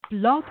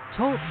Blog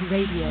Talk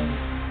Radio.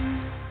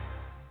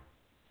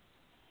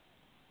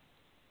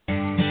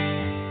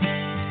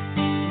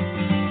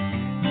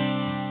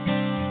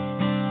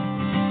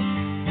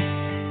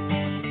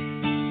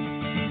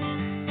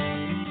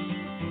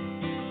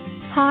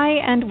 Hi,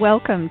 and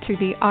welcome to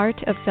The Art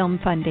of Film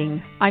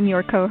Funding. I'm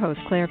your co-host,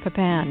 Claire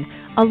Papin,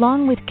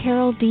 along with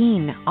Carol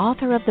Dean,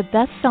 author of the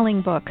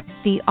best-selling book,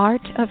 The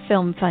Art of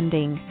Film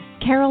Funding.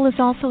 Carol is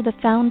also the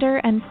founder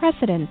and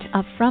president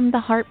of From the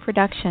Heart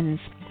Productions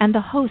and the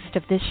host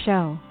of this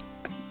show.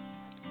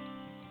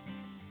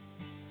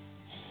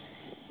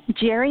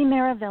 Jerry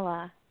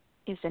Maravilla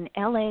is an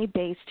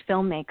LA-based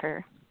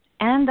filmmaker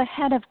and the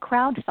head of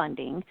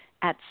crowdfunding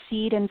at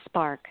Seed and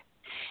Spark.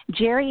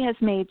 Jerry has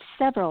made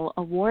several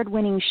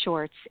award-winning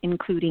shorts,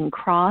 including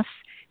Cross,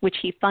 which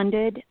he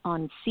funded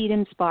on Seed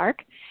and Spark,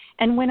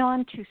 and went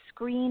on to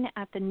screen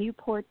at the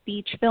Newport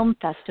Beach Film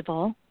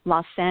Festival,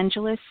 Los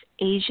Angeles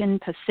Asian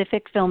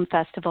Pacific Film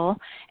Festival,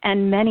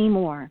 and many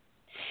more.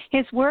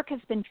 His work has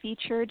been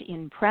featured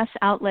in press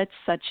outlets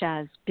such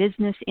as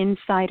Business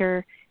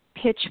Insider,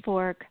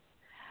 Pitchfork,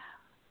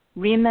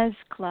 Rima's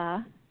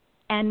Club,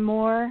 and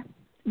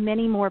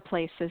many more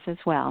places as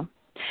well.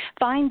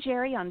 Find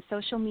Jerry on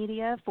social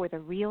media for the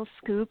real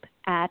scoop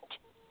at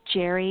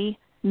Jerry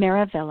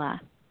Maravilla.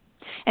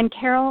 And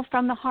Carol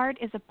From the Heart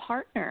is a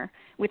partner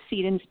with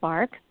Seed and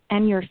Spark,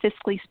 and your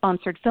fiscally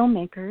sponsored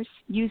filmmakers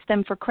use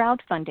them for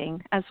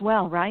crowdfunding as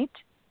well, right?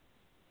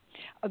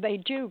 They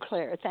do,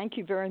 Claire. Thank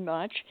you very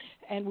much.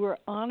 And we're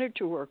honored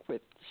to work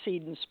with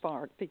Seed and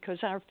Spark because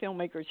our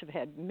filmmakers have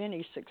had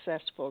many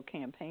successful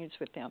campaigns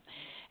with them.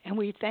 And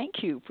we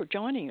thank you for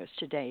joining us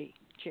today,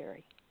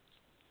 Jerry.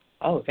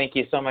 Oh, thank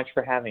you so much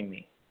for having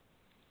me.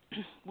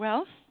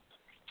 Well,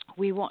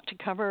 we want to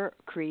cover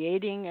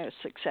creating a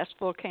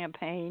successful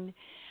campaign,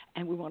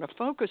 and we want to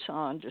focus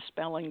on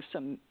dispelling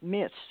some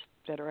myths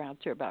that are out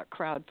there about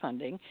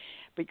crowdfunding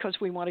because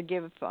we want to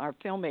give our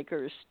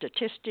filmmakers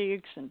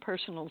statistics and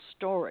personal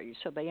stories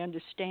so they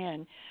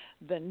understand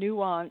the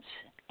nuance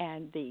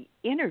and the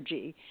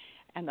energy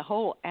and the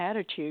whole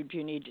attitude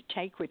you need to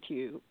take with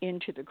you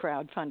into the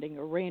crowdfunding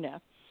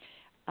arena.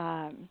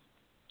 And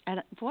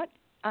what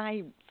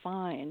I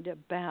find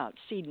about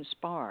Seed and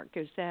Spark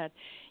is that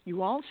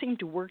you all seem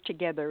to work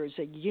together as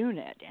a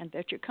unit and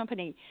that your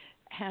company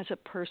has a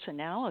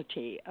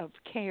personality of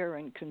care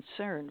and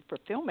concern for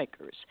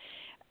filmmakers.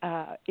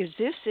 Is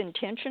this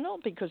intentional?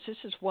 Because this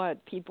is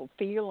what people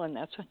feel and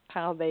that's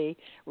how they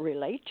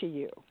relate to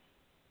you.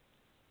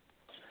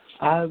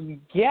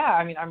 Yeah,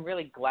 I mean, I'm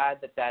really glad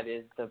that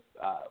is the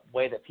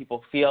way that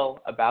people feel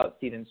about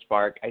Seed and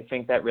Spark. I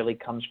think that really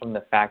comes from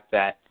the fact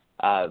that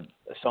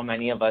so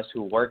many of us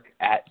who work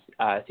at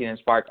Seed and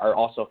Spark are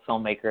also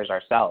filmmakers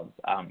ourselves.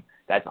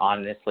 That's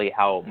honestly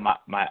how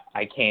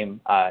I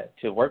came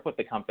to work with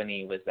the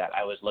company, was that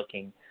I was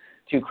looking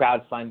to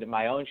crowdfund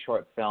my own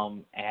short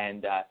film,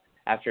 and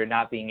after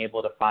not being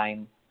able to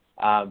find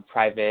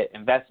private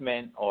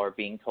investment or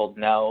being told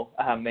no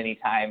many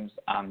times,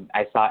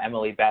 I saw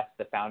Emily Best,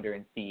 the founder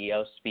and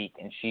CEO, speak,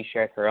 and she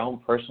shared her own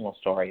personal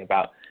story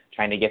about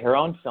trying to get her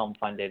own film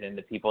funded and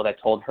the people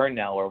that told her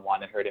no or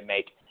wanted her to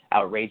make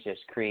outrageous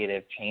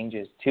creative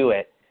changes to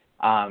it,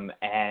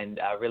 and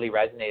really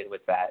resonated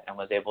with that and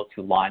was able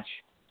to launch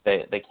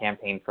the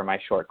campaign for my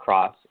short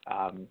Cross,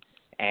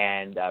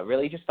 and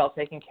really just felt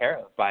taken care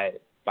of by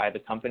the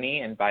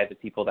company and by the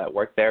people that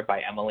worked there,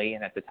 by Emily,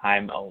 and at the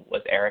time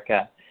was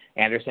Erica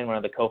Anderson, one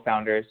of the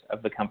co-founders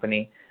of the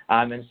company.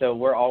 And so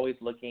we're always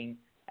looking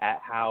at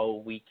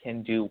how we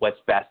can do what's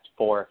best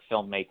for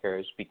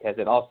filmmakers, because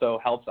it also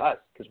helps us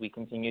because we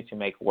continue to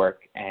make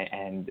work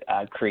and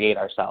create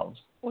ourselves.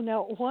 Well,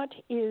 now, what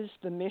is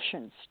the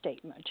mission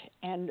statement?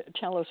 And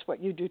tell us what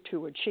you do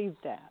to achieve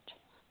that.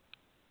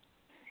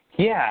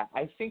 Yeah,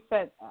 I think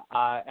that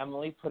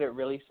Emily put it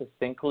really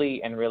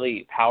succinctly and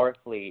really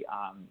powerfully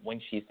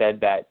when she said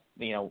that,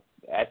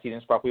 at Seed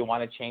and Spark, we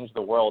want to change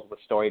the world with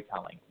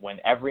storytelling, when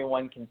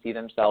everyone can see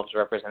themselves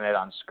represented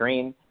on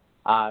screen,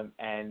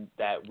 and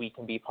that we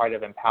can be part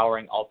of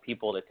empowering all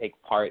people to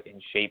take part in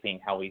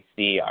shaping how we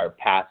see our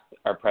past,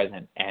 our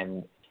present,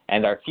 and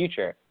our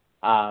future.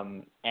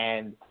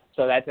 And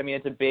so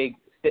it's a big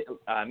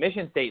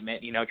mission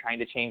statement, trying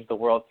to change the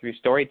world through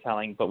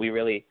storytelling, but we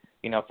really,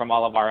 from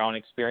all of our own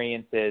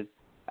experiences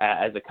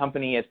as a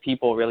company, as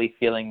people, really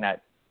feeling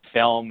that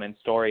film and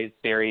stories,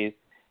 series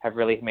have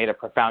really made a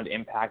profound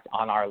impact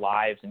on our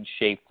lives and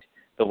shaped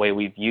the way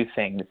we view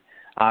things.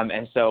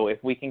 And so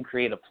if we can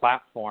create a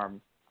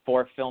platform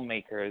for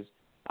filmmakers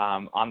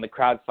on the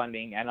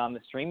crowdfunding and on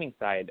the streaming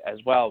side as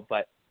well,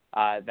 but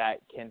that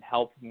can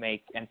help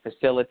make and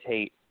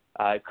facilitate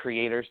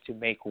creators to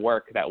make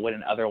work that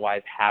wouldn't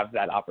otherwise have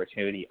that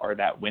opportunity or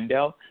that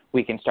window,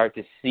 we can start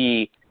to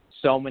see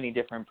so many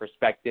different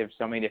perspectives,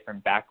 so many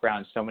different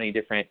backgrounds, so many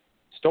different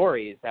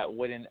stories that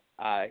wouldn't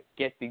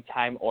get the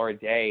time or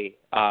day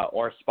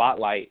or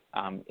spotlight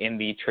in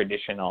the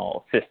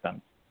traditional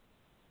system.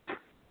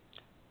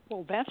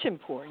 Well, that's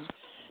important.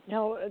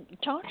 Now,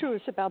 talk to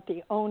us about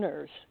the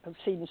owners of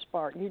Seed and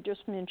Spark. You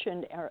just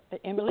mentioned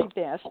Emily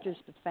Best is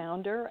the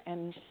founder,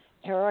 and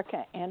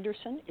Erica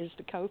Anderson is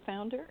the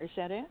co-founder. Is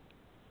that it?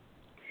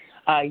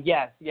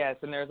 Yes,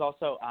 and there's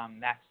also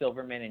Max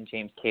Silverman and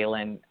James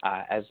Kalin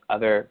as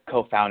other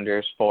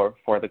co-founders for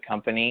the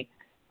company,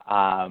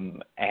 they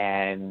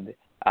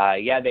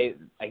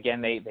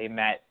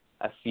met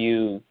a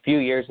few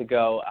years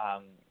ago,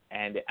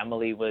 and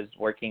Emily was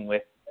working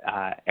with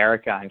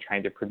Erica on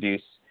trying to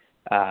produce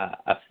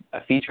a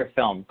feature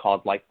film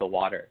called Like the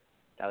Water.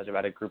 That was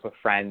about a group of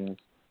friends,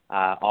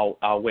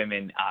 all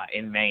women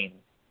in Maine,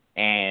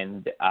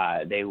 and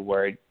they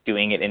were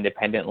doing it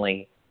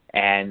independently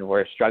and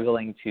were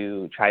struggling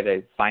to try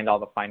to find all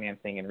the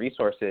financing and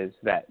resources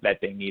that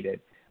they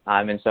needed.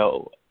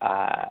 So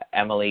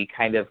Emily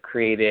kind of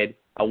created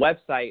a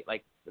website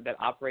that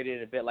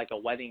operated a bit like a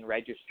wedding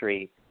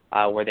registry,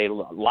 where they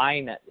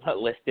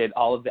listed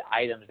all of the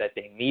items that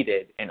they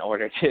needed in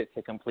order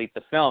to complete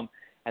the film,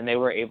 and they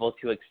were able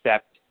to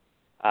accept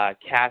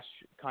cash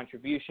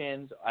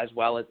contributions as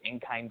well as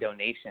in-kind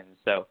donations.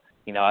 So,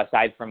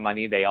 aside from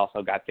money, they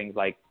also got things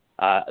like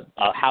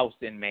a house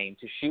in Maine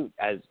to shoot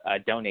as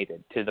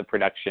donated to the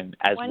production,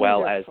 as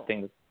well as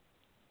things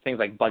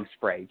like bug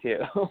spray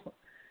too.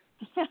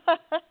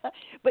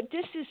 But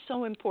this is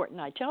so important.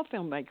 I tell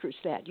filmmakers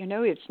that,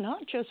 it's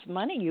not just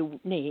money you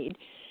need.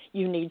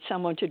 You need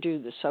someone to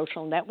do the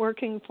social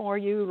networking for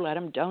you, let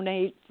them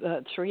donate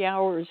 3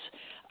 hours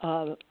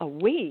a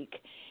week.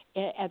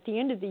 At the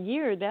end of the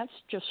year, that's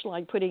just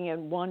like putting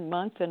in 1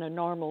 month in a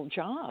normal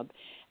job,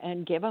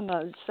 and give them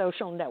a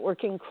social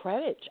networking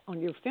credit on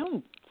your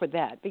film for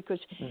that, because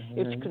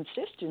it's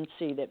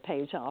consistency that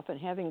pays off, and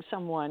having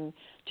someone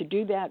to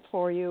do that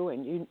for you,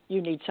 and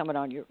you need someone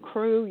on your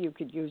crew. You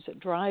could use a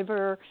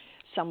driver,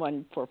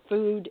 someone for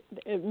food,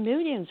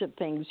 millions of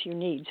things you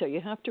need. So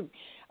you have to,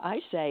 I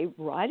say,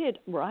 write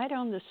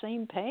on the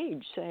same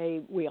page,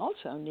 say we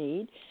also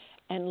need,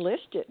 and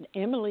list it.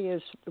 Emily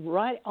is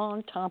right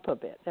on top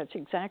of it. That's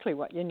exactly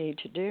what you need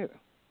to do.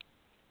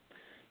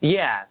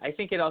 Yeah, I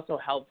think it also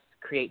helps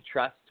create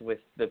trust with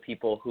the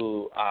people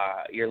who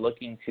you're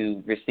looking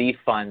to receive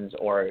funds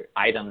or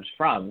items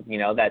from,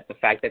 that the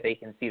fact that they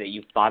can see that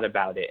you've thought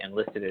about it and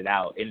listed it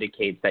out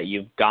indicates that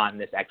you've gone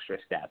this extra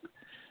step.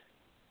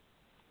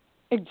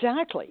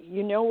 Exactly.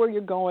 You know where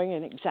you're going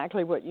and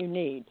exactly what you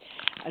need.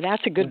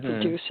 That's a good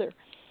producer.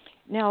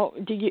 Now,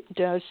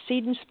 does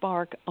Seed and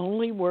Spark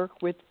only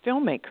work with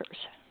filmmakers?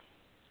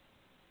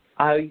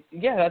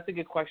 Yeah, that's a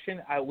good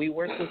question. We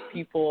work with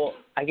people.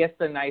 I guess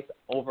the nice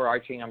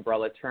overarching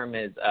umbrella term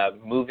is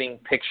moving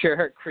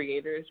picture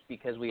creators,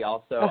 because we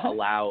also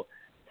allow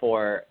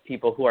for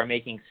people who are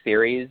making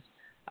series,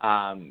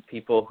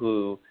 people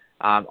who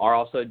are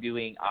also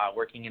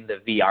working in the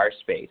VR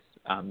space,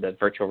 the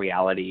virtual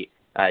reality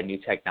new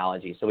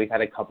technology. So we've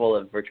had a couple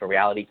of virtual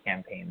reality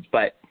campaigns,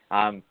 but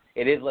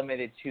it is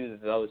limited to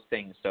those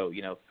things. So,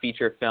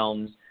 feature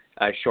films,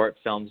 short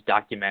films,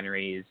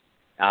 documentaries,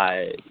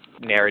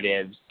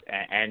 narratives,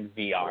 and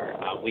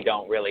VR. We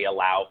don't really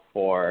allow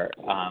for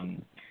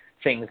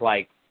things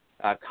like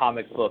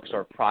comic books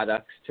or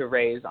products to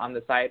raise on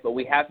the site, but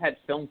we have had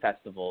film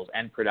festivals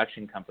and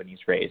production companies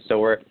raise. So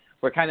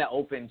we're kind of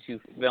open to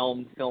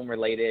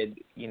film-related,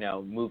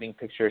 moving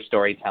picture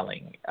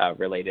storytelling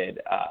related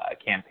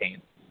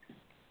campaigns.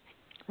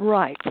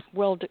 Right.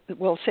 Well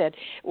said.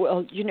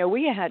 Well,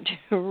 we had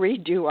to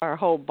redo our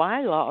whole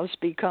bylaws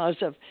because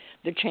of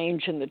the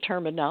change in the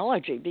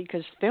terminology,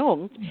 because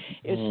film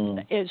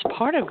is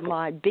part of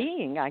my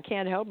being. I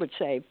can't help but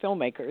say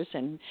filmmakers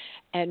and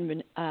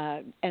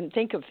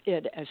think of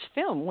it as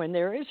film when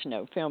there is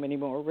no film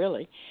anymore,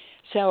 really.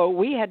 So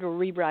we had to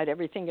rewrite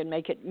everything and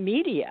make it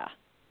media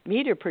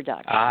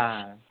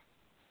production.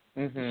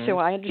 So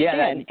I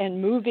understand.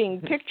 And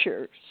moving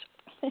pictures.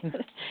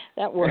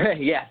 That works.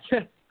 Yes.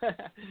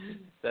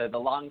 the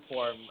long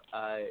form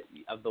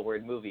of the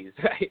word movies,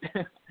 right?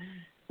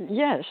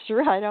 Yes,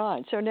 right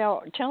on. So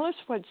now tell us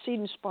what Seed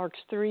and Spark's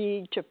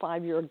 3 to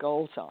 5 year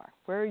goals are.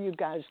 Where are you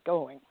guys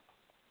going?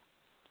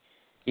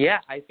 Yeah,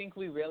 I think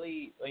we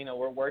really,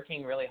 we're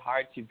working really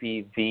hard to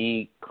be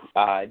the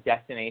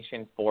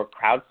destination for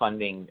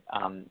crowdfunding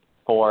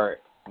for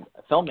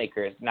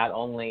filmmakers, not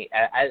only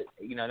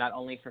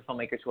for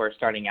filmmakers who are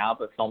starting out,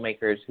 but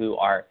filmmakers who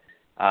are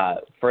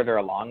further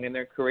along in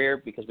their career,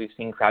 because we've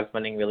seen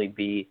crowdfunding really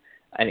be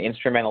an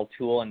instrumental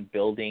tool in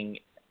building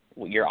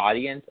your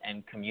audience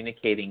and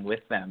communicating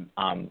with them.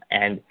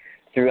 And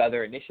through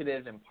other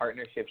initiatives and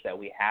partnerships that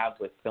we have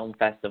with film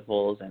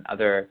festivals and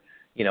other,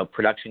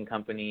 production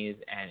companies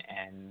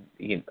and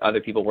other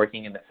people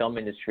working in the film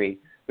industry,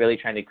 really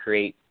trying to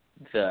create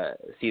the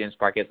Seed and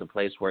Spark as a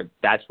place where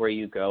that's where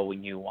you go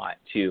when you want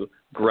to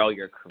grow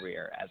your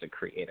career as a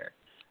creator.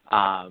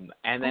 And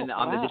then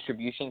on the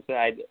distribution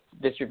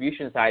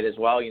side as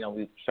well,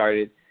 we've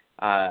started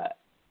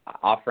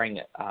offering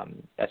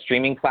a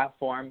streaming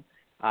platform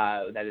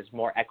that is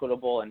more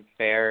equitable and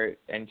fair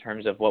in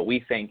terms of what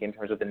we think, in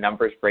terms of the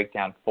numbers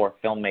breakdown for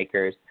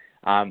filmmakers.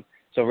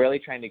 So really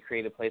trying to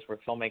create a place where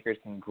filmmakers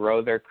can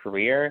grow their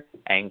career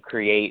and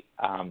create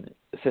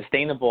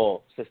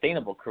sustainable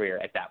career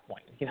at that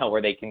point,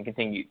 where they can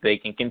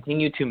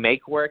continue to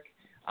make work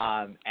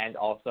and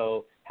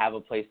also have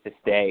a place to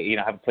stay,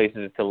 have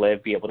places to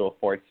live, be able to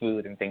afford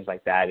food and things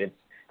like that. It's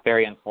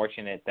very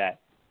unfortunate that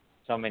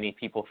so many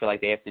people feel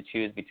like they have to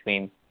choose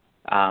between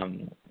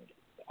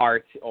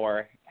art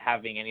or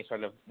having any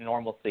sort of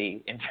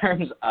normalcy in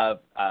terms of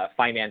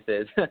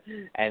finances.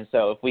 And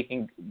so if we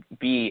can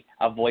be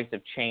a voice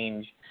of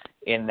change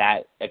in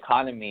that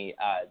economy,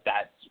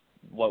 that's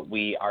what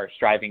we are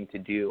striving to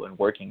do and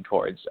working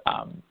towards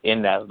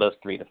in those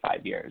 3 to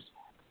 5 years.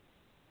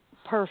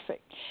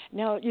 Perfect.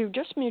 Now, you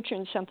just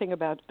mentioned something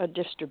about a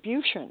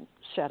distribution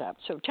setup,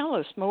 so tell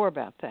us more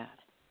about that.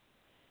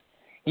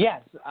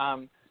 Yes.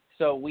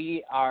 So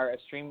we are a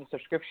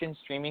subscription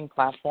streaming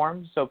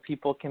platform, so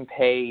people can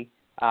pay,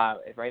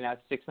 right now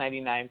it's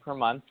 $6.99 per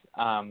month,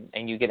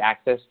 and you get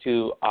access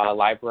to a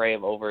library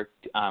of over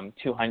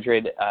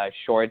 200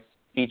 shorts,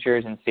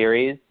 features, and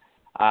series.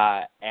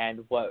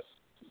 And what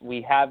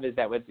we have is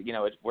that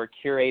we're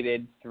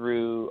curated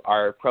through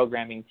our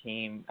programming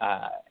team,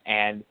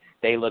 and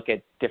they look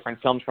at different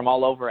films from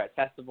all over at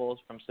festivals,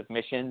 from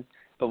submissions.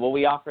 But what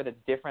we offer that's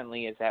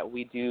differently is that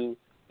we do,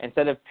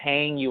 instead of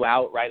paying you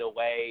out right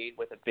away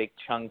with a big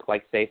chunk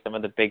like, say, some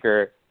of the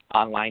bigger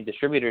online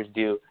distributors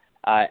do,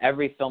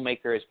 every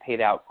filmmaker is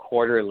paid out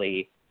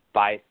quarterly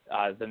by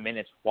the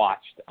minutes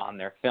watched on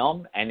their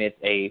film, and it's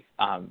a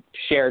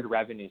shared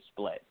revenue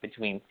split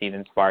between Seed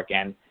and Spark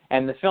and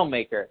the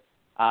filmmaker.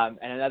 And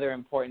another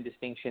important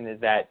distinction is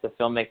that the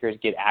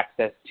filmmakers get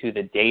access to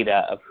the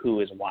data of who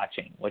is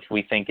watching, which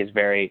we think is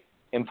very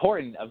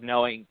important, of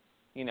knowing,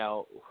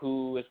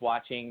 who is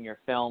watching your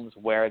films,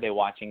 where are they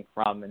watching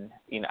from, and,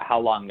 how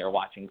long they're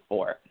watching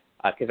for.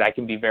 Because that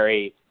can be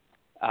very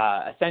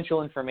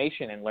essential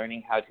information in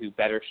learning how to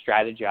better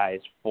strategize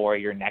for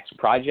your next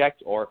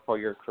project or for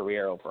your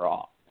career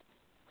overall.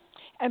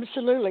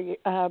 Absolutely.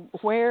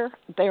 Where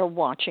they're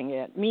watching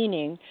it,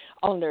 meaning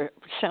on their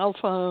cell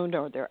phone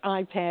or their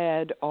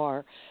iPad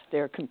or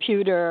their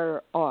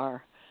computer,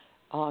 or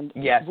on,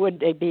 yes. Would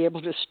they be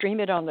able to stream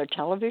it on their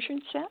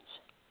television sets?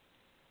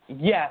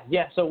 Yeah.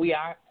 So we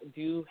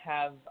do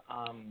have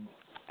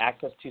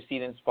access to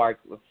Seed and Spark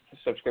with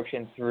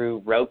subscription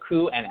through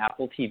Roku and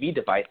Apple TV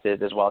devices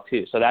as well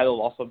too. So that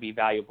will also be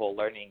valuable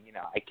learning.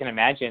 I can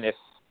imagine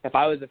if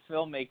I was a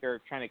filmmaker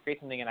trying to create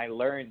something and I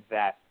learned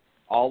that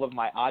all of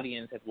my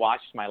audience had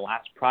watched my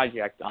last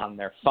project on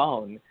their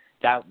phone,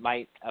 that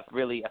might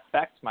really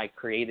affect my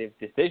creative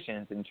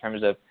decisions in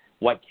terms of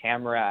what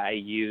camera I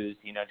use.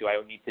 Do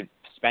I need to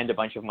spend a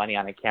bunch of money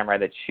on a camera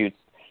that shoots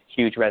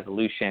huge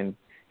resolution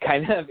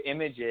kind of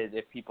images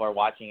if people are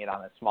watching it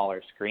on a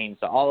smaller screen?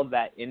 So all of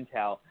that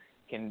intel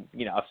can,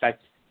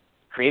 affect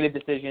creative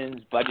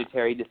decisions,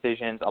 budgetary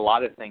decisions, a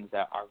lot of things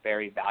that are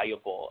very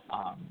valuable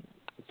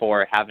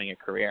for having a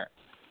career.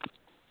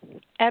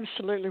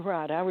 Absolutely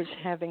right. I was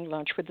having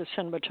lunch with the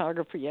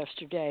cinematographer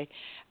yesterday,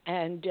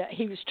 and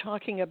he was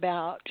talking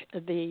about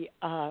the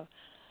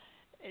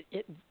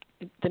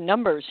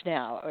numbers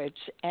now.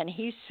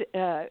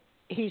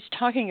 He's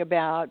talking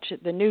about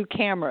the new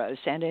cameras,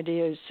 and it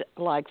is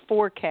like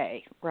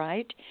 4K,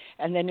 right?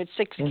 And then it's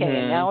 6K,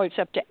 and now it's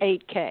up to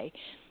 8K.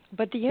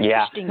 But the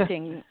interesting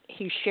thing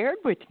he shared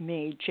with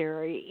me,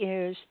 Jerry,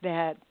 is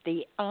that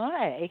the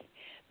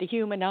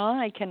human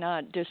eye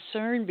cannot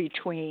discern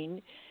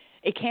between,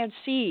 it can't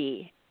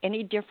see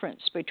any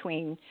difference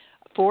between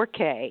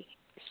 4K,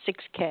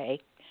 6K,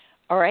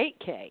 or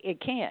 8K.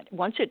 It can't.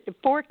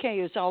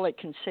 4K is all it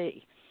can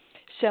see.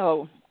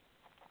 So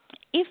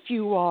if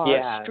you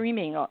are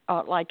streaming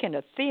like in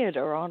a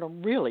theater on a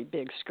really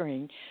big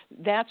screen,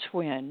 that's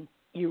when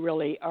you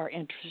really are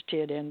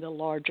interested in the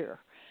larger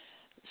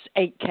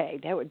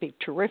 8K. That would be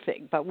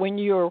terrific. But when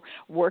you're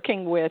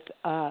working with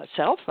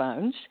cell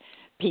phones,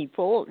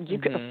 people,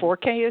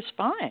 4K is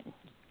fine,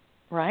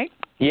 right?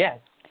 Yes,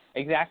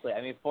 exactly.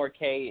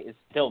 4K is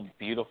still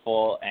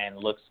beautiful and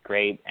looks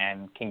great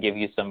and can give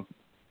you some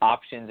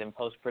options in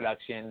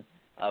post-production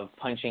of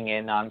punching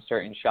in on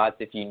certain shots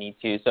if you need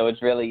to. So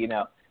it's really,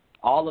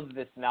 all of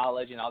this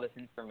knowledge and all this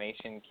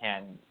information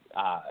can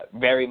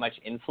very much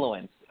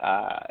influence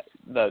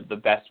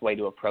the best way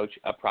to approach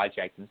a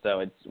project. And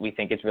so we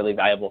think it's really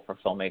valuable for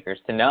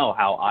filmmakers to know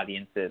how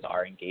audiences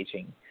are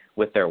engaging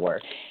with their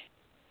work.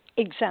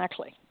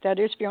 Exactly. That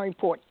is very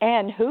important.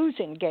 And who's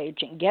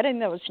engaging, getting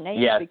those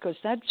names, because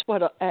that's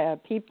what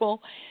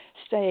people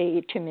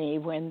say to me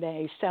when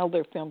they sell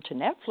their film to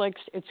Netflix.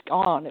 It's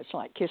gone. It's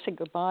like kissing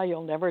goodbye.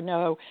 You'll never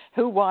know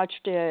who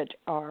watched it,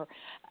 or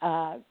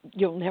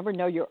you'll never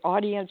know your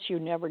audience. You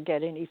never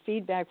get any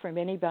feedback from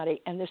anybody.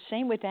 And the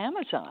same with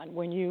Amazon.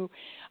 When you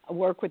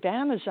work with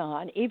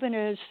Amazon, even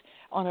as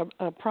on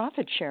a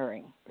profit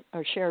sharing,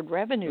 a shared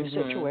revenue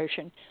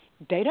situation,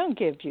 they don't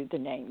give you the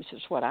names,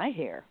 is what I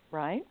hear,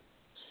 right?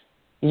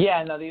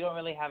 Yeah, no, they don't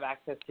really have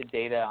access to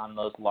data on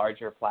those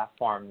larger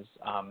platforms.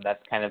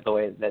 That's kind of the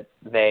way that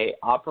they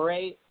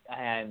operate.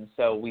 and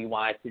so we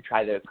wanted to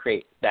try to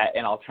create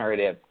an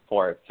alternative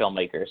for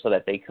filmmakers so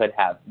that they could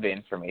have the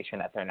information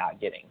that they're not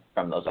getting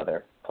from those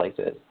other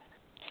places.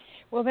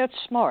 Well, that's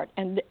smart.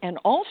 And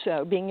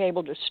also being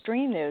able to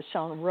stream this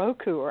on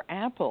Roku or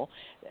Apple,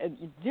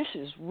 this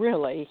is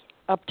really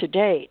up to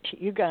date.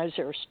 You guys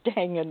are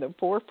staying in the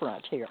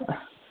forefront here.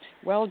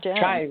 Well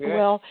done.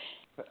 Well,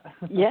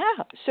 yeah.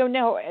 So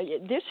now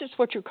this is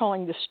what you're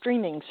calling the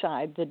streaming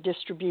side, the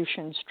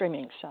distribution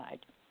streaming side,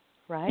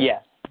 right?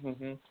 Yes.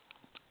 Mm-hmm.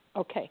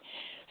 Okay.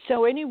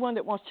 So anyone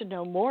that wants to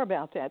know more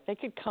about that, they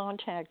could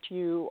contact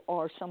you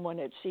or someone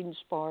at Seed and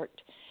Spark.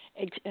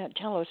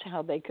 Tell us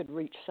how they could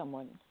reach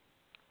someone.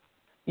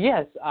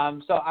 Yes.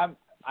 So I'm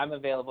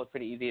available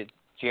pretty easy. It's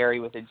Jerry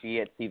with a G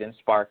at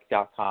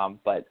seedandspark.com.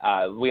 But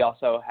we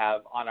also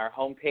have on our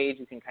homepage,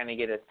 you can kind of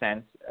get a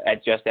sense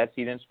at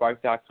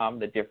seedandspark.com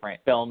the different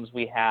films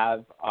we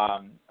have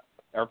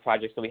or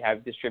projects that we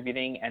have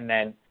distributing. And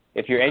then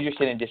if you're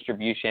interested in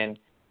distribution,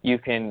 you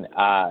can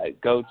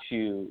go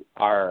to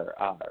our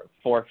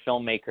For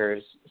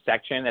Filmmakers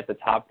section at the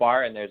top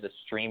bar, and there's a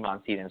stream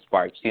on Seed and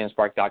Spark,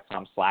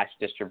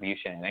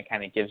 seedandspark.com/distribution. And it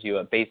kind of gives you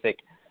a basic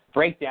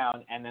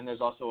breakdown, and then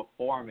there's also a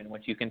form in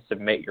which you can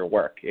submit your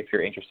work if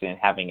you're interested in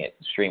having it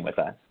stream with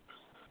us.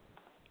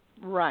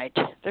 Right.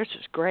 This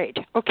is great.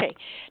 Okay.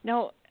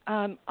 Now,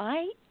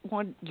 I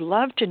would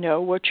love to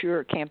know what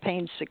your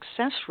campaign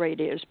success rate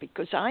is,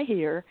 because I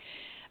hear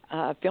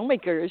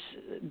filmmakers,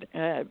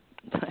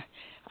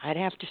 I'd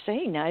have to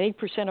say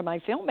 90% of my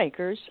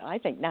filmmakers, I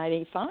think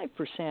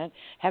 95%,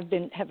 have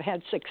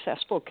had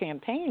successful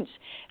campaigns.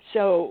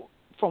 So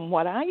from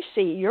what I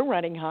see, you're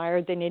running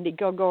higher than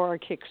Indiegogo or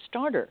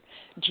Kickstarter.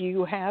 Do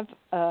you have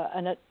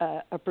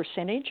a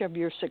percentage of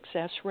your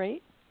success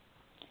rate?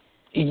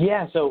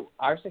 Yeah, so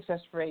our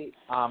success rate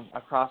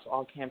across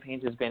all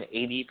campaigns has been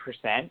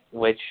 80%,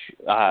 which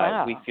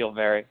wow. We feel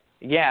very,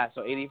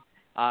 so 80,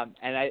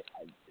 and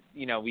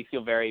we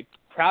feel very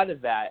proud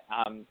of that.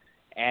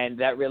 And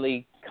that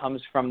really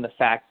comes from the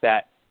fact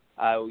that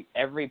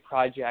every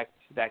project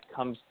that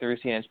comes through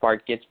Seed and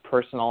Spark gets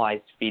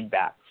personalized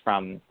feedback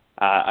from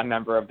a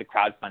member of the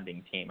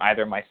crowdfunding team,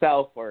 either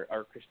myself or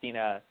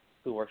Christina,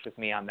 who works with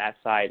me on that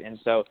side. And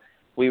so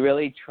we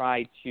really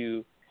try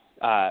to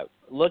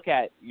look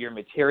at your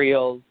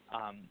materials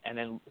and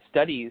then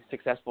study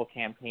successful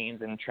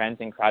campaigns and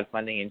trends in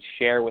crowdfunding and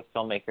share with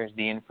filmmakers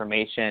the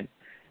information,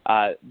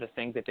 the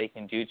things that they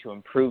can do to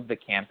improve the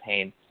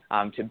campaign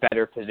to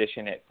better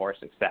position it for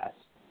success.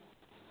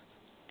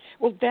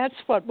 Well, that's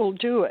what will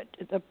do it,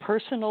 the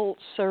personal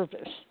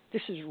service.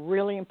 This is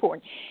really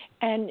important.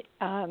 And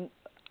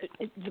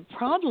the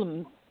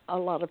problem a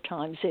lot of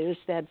times is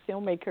that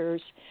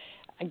filmmakers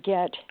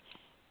get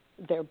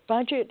their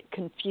budget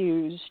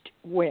confused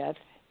with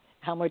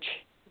how much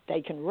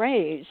they can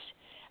raise.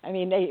 I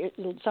mean,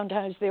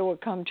 sometimes they will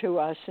come to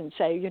us and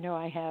say,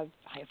 I have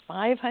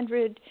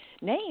 500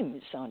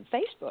 names on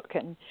Facebook,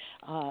 and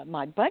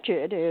my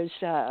budget is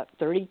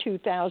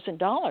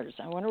 $32,000.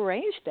 I want to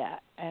raise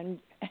that. And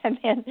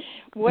then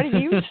what do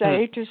you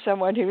say to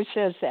someone who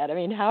says that? I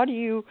mean, how do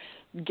you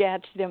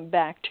get them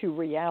back to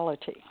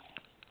reality?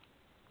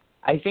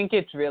 I think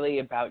it's really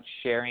about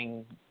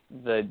sharing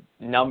the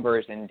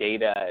numbers and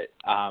data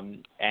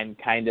and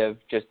kind of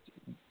just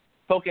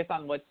focus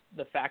on what's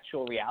the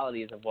factual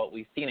realities of what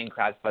we've seen in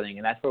crowdfunding.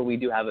 And that's where we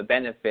do have a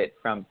benefit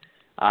from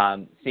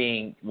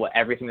seeing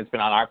everything that's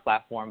been on our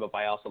platform, but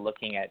by also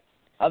looking at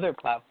other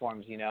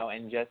platforms,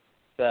 and just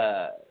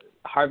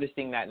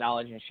harvesting that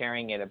knowledge and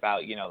sharing it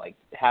about,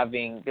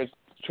 there's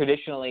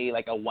traditionally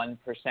like a 1%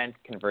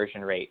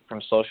 conversion rate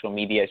from social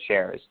media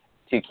shares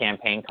to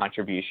campaign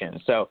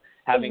contributions. So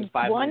having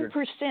 500...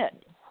 1%.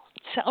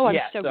 Oh, I'm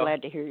so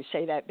glad to hear you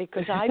say that,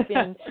 because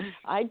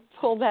I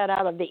pulled that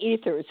out of the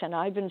ethers, and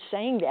I've been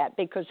saying that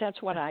because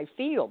that's what I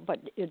feel.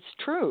 But it's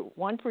true,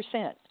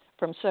 1%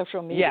 from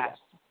social media. Yes,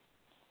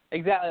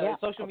 exactly. Yeah,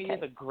 social media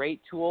is a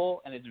great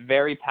tool, and it's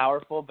very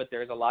powerful, but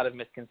there's a lot of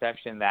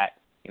misconception that,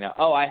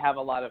 I have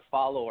a lot of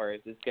followers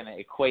is going to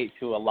equate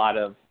to a lot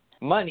of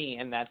money,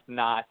 and that's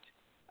not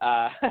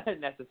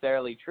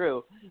necessarily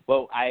true.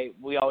 What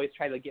we always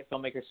try to get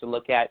filmmakers to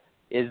look at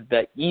is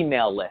the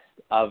email list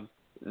of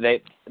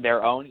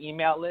their own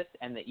email list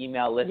and the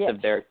email list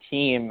of their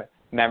team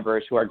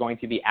members who are going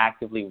to be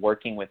actively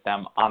working with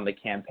them on the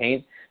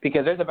campaign,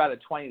 because there's about a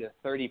 20 to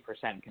 30%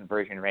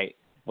 conversion rate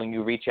when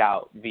you reach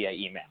out via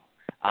email.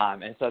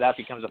 And so that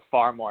becomes a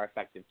far more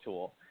effective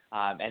tool.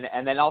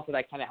 And then also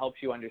that kind of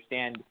helps you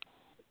understand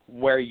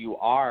where you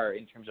are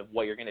in terms of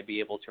what you're going to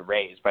be able to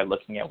raise by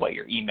looking at what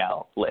your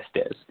email list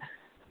is.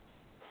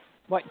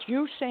 What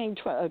you're saying,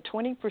 a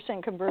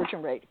 20%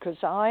 conversion rate, because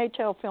I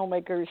tell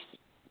filmmakers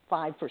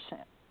 5%,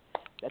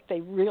 that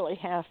they really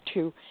have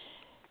to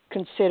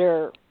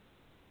consider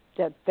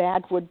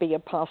that would be a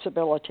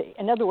possibility.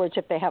 In other words,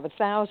 if they have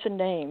 1,000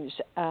 names,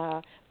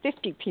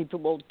 50 people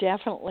will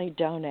definitely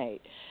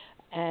donate.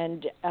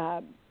 And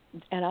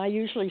I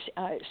usually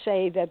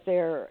say that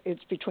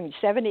it's between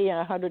 $70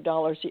 and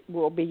 $100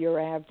 will be your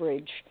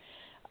average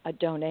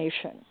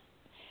donation.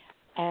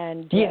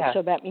 And Yeah.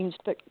 so that means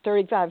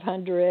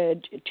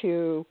 $3,500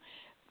 to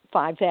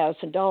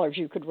 $5,000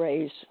 you could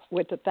raise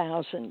with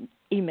 1,000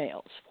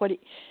 emails.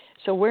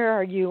 So where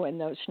are you in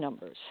those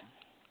numbers?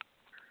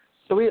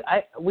 So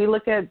we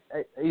look at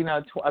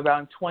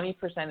around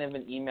 20% of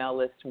an email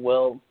list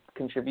will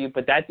contribute,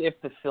 but that's if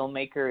the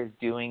filmmaker is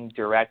doing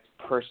direct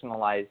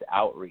personalized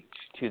outreach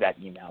to that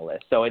email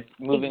list. So it's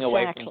moving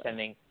away from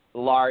sending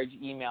large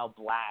email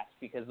blasts,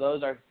 because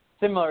those are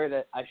similar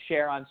to a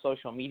share on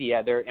social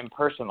media. They're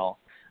impersonal,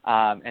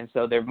 and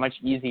so they're much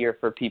easier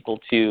for people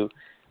to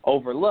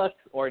overlook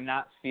or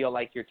not feel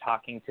like you're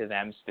talking to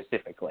them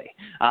specifically.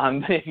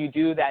 But if you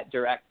do that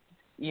direct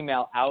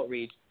email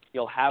outreach,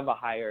 you'll have a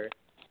higher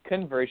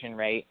conversion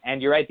rate.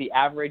 And you're right, the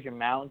average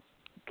amount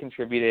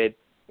contributed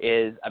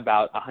is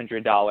about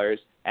 $100,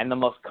 and the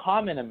most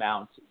common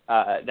amount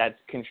that's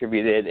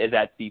contributed is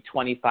at the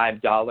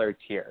 $25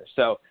 tier.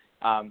 So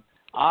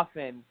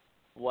often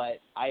what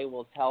I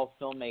will tell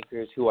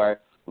filmmakers who are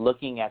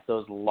looking at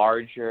those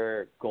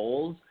larger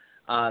goals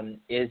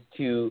is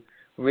to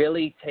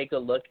really take a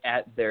look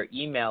at their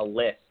email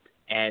list,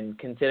 and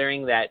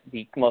considering that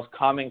the most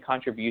common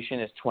contribution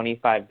is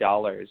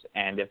 $25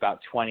 and about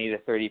 20 to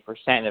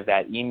 30% of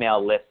that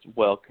email list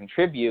will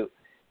contribute,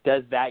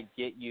 does that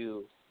get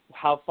you,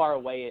 how far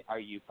away are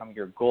you from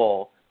your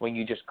goal when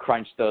you just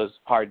crunch those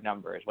hard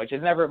numbers, which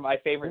is never my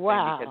favorite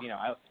thing,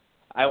 because,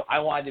 I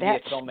wanted to be a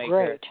filmmaker.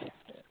 Great.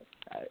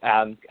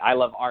 I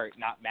love art,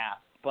 not math,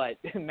 but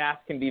math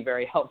can be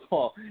very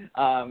helpful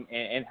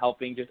in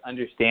helping just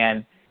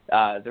understand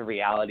the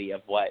reality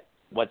of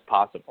what's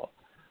possible.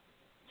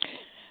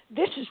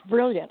 This is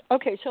brilliant.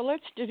 Okay, so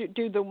let's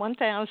do the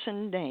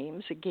 1,000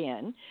 names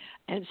again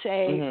and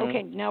say,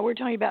 okay, now we're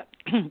talking about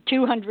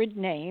 200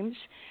 names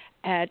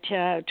at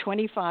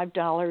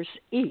 $25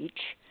 each,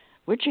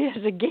 which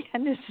is,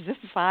 again, is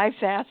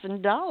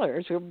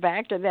 $5,000. We're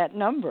back to that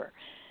number.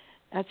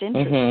 That's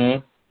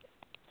interesting.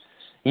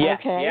 Yeah,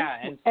 okay.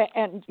 Yeah.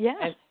 And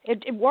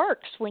it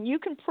works. When you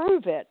can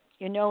prove it,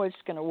 you know it's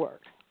going to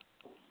work.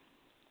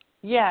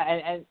 Yeah,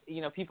 and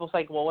people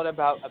say, well, what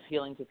about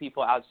appealing to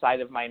people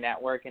outside of my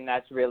network? And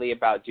that's really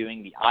about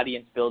doing the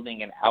audience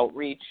building and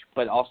outreach,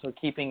 but also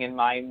keeping in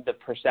mind the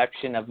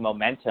perception of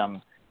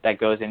momentum that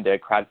goes into a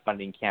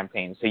crowdfunding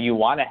campaign. So you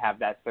want to have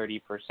that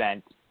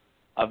 30%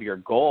 of your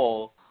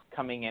goal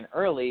coming in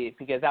early,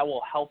 because that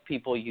will help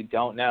people you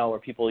don't know, or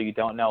people you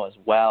don't know as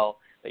well,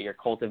 that you're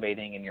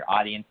cultivating in your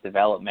audience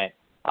development,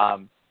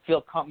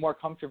 feel more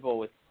comfortable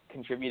with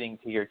contributing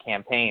to your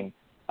campaign,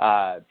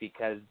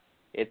 because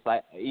it's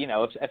like,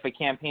 if a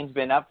campaign's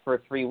been up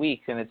for 3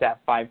 weeks and it's at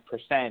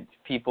 5%,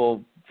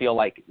 people feel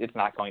like it's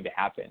not going to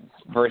happen.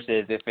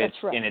 Versus if it's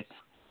in its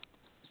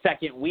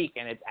second week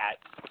and it's at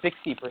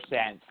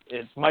 60%,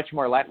 it's much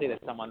more likely that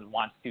someone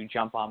wants to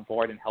jump on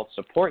board and help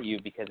support you,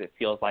 because it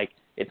feels like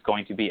it's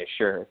going to be a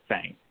sure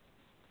thing.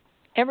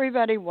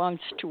 Everybody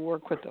wants to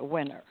work with a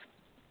winner.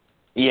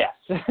 Yes,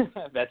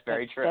 that's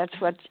very true.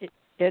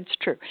 It's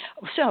true.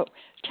 So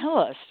tell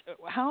us,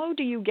 how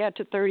do you get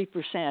to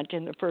 30%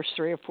 in the first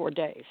 3 or 4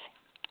 days?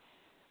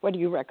 What do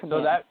you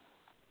recommend?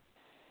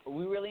 So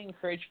we really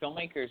encourage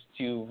filmmakers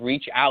to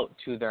reach out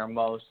to their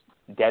most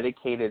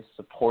dedicated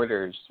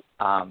supporters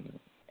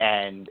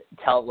and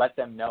let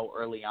them know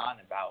early on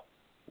about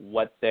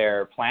what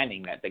they're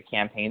planning, that the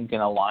campaign's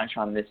going to launch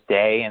on this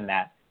day, and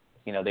that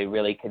they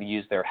really could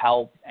use their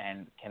help,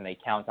 and can they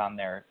count on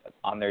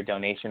their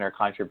donation or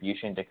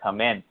contribution to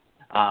come in.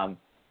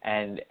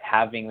 And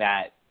having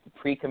that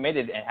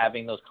pre-committed and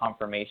having those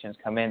confirmations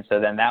come in. So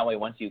then that way,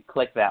 once you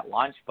click that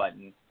launch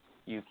button,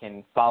 you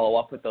can follow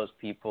up with those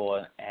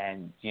people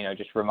and,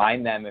 just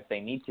remind them if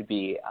they need to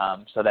be,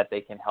 so that they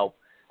can help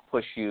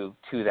push you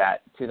to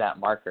that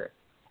marker.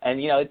 And,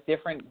 it's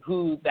different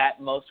who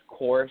that most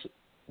core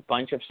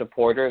bunch of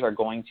supporters are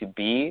going to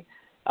be.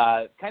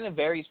 Kind of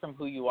varies from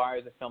who you are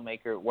as a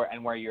filmmaker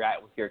where you're at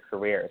with your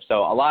career. So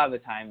a lot of the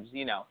times,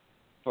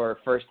 for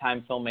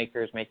first-time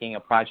filmmakers making a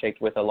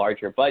project with a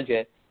larger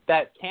budget,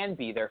 that can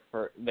be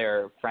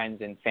their friends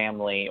and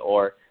family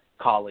or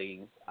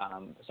colleagues.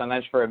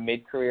 Sometimes for a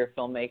mid-career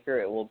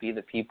filmmaker, it will be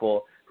the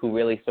people who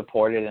really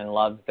supported and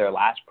loved their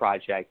last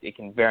project. It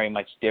can very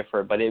much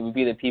differ, but it would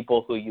be the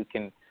people who you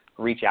can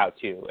reach out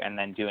to, and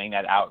then doing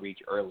that outreach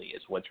early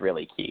is what's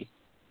really key.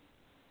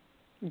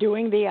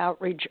 Doing the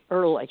outreach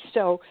early.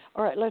 So,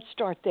 all right, let's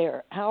start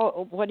there.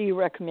 What do you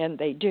recommend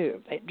they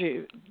do?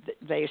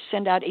 They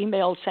send out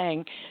emails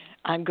saying,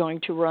 I'm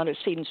going to run a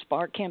Seed and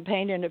Spark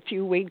campaign in a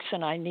few weeks,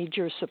 and I need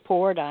your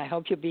support. I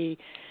hope you'll be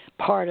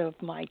part of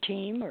my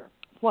team, or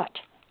what?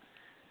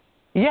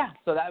 Yeah,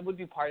 so that would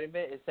be part of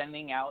it, is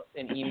sending out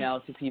an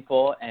email to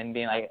people and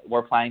being like,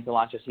 we're planning to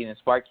launch a Seed and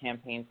Spark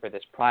campaign for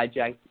this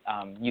project.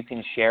 You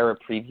can share a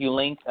preview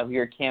link of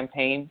your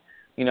campaign.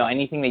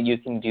 Anything that you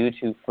can do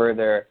to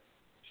further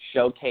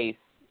showcase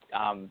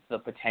the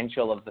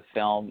potential of the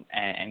film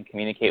and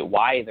communicate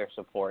why their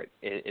support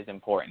is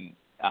important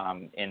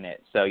in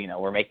it. So,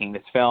 we're making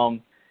this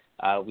film.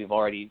 We've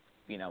already,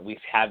 we've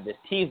had this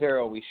teaser,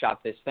 or we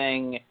shot this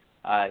thing.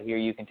 Here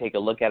you can take a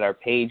look at our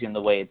page and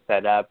the way it's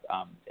set up.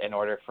 In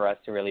order for us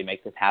to really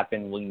make this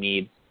happen, we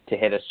need to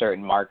hit a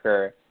certain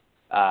marker.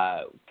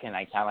 Can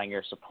I count on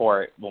your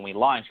support when we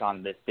launch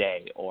on this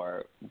day?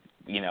 Or,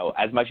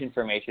 as much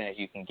information as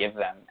you can give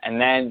them. And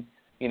then,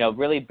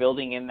 really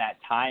building in that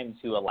time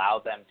to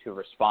allow them to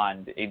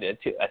respond.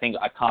 I think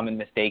a common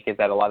mistake is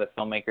that a lot of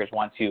filmmakers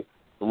want to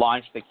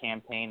launch the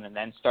campaign and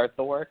then start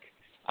the work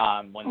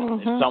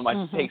when so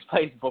much takes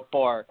place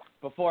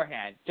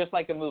beforehand, just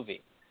like a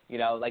movie.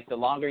 Like the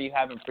longer you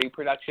have in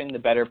pre-production, the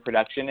better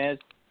production is.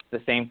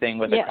 The same thing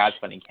with a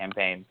crowdfunding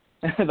campaign.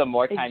 The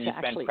more time you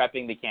spend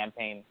prepping the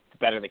campaign, the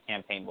better the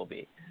campaign will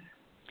be.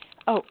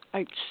 Oh,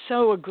 I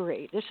so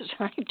agree. This is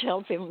why I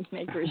tell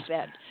filmmakers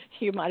that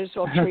you might as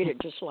well treat it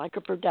just like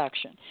a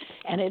production.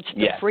 And it's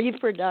the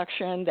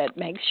pre-production that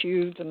makes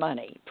you the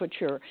money. Put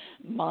your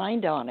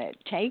mind on it.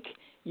 Take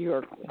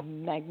your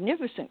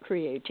magnificent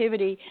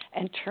creativity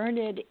and turn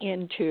it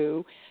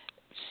into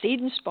Seed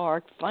and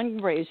Spark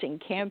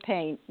fundraising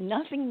campaign,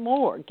 nothing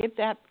more. Give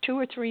that 2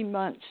 or 3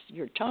 months,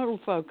 your total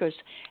focus,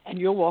 and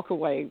you'll walk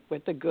away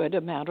with a good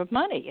amount of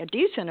money, a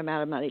decent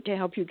amount of money to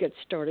help you get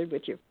started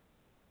with your,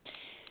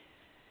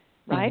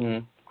 right?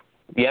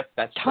 Mm-hmm. Yep,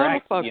 that's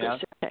correct. Total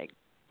focus to take.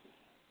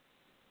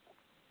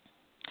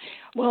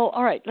 Well,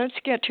 all right, let's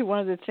get to one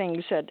of the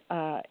things that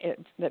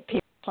that people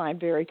find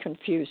very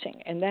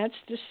confusing, and that's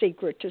the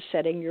secret to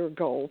setting your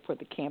goal for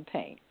the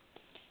campaign.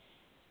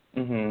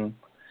 Mm-hmm.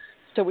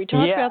 So we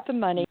talked about the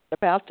money,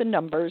 about the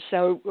numbers.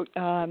 So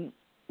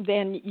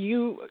then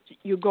you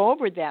go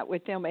over that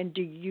with them, and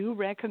do you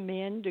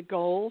recommend a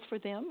goal for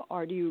them,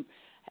 or do you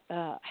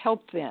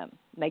help them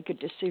make a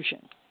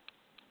decision?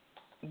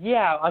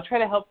 Yeah, I'll try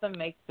to help them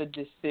make the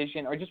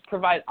decision or just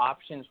provide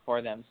options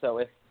for them. So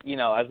if,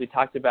 as we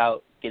talked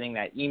about, getting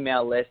that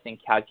email list and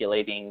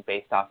calculating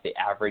based off the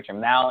average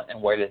amount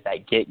and where does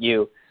that get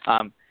you.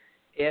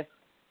 If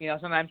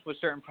sometimes with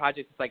certain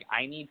projects, it's like,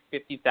 I need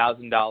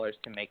 $50,000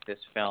 to make this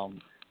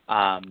film,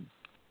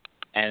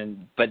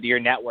 but your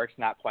network's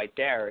not quite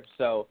there.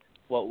 So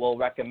what we'll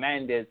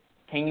recommend is,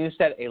 can you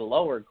set a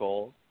lower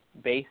goal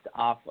based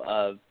off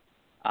of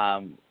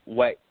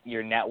what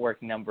your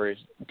network numbers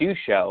do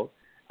show,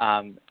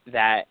 and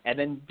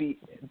then be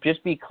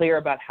clear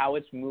about how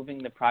it's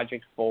moving the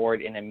project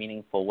forward in a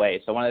meaningful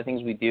way. So one of the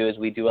things we do is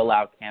we do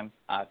allow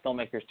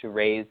filmmakers to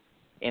raise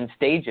in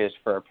stages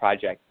for a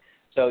project.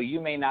 So you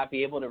may not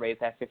be able to raise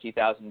that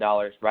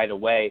 $50,000 right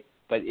away,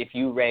 but if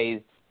you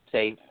raise,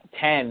 say,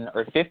 $10,000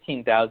 or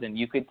 $15,000,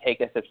 you could take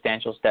a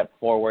substantial step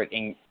forward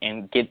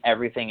and get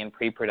everything in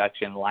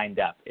pre-production lined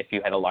up. If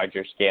you had a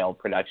larger scale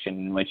production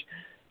in which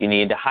you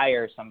needed to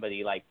hire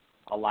somebody like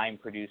a line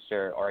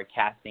producer or a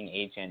casting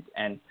agent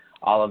and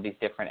all of these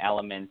different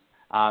elements.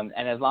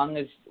 And as long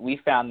as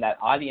we found that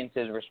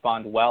audiences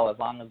respond well, as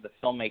long as the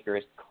filmmaker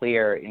is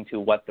clear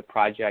into what the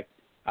project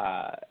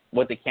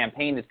what the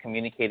campaign is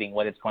communicating,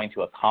 what it's going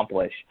to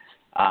accomplish.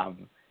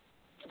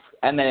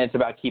 And then it's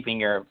about keeping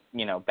your,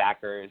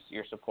 backers,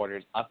 your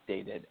supporters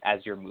updated as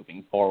you're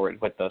moving forward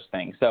with those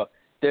things. So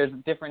there's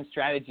different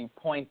strategy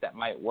points that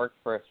might work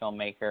for a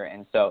filmmaker.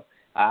 And so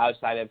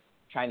outside of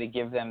trying to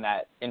give them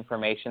that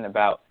information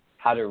about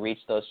how to reach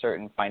those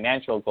certain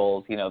financial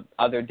goals,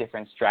 other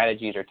different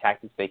strategies or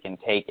tactics they can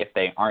take if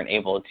they aren't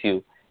able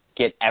to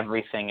get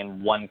everything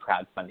in one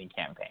crowdfunding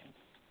campaign.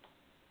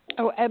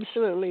 Oh,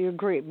 absolutely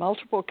agree.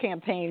 Multiple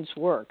campaigns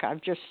work.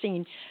 I've just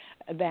seen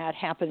that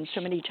happen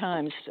so many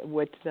times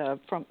with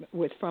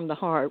From the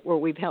Heart, where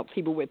we've helped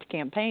people with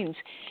campaigns,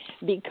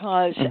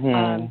 because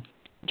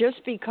just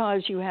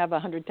because you have a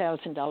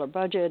 $100,000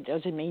 budget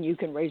doesn't mean you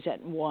can raise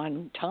that in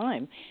one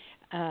time.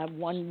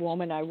 One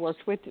woman I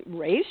worked with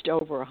raised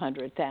over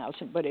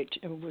 $100,000, but it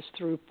was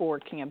through 4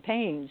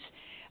 campaigns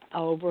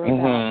over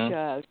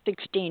about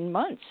 16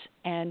 months,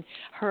 and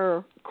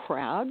her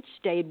crowd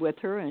stayed with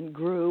her and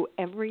grew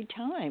every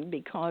time,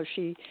 because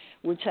she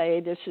would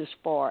say, this is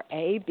for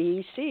A,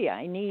 B, C.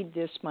 I need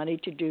this money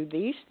to do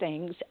these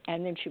things,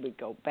 and then she would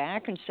go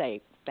back and say,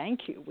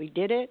 thank you, we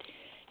did it.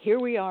 Here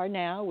we are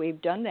now.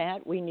 We've done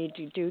that. We need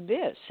to do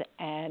this,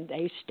 and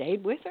they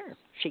stayed with her.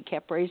 She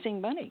kept raising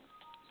money.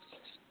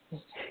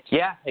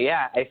 Yeah.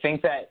 I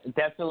think that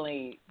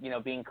definitely,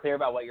 being clear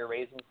about what you're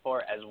raising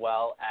for, as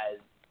well as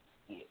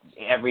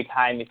every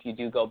time if you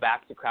do go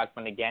back to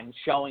crowdfund again,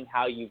 showing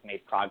how you've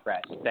made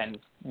progress, then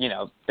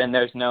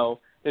there's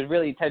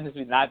really tends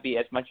to not be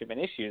as much of an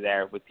issue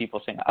there with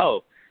people saying,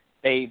 oh,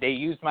 they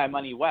used my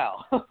money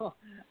well,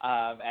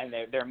 and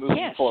they're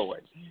moving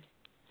forward.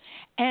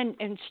 And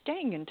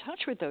staying in touch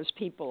with those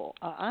people,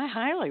 I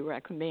highly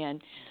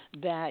recommend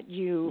that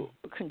you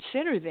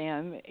consider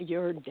them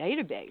your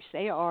database.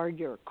 They are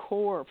your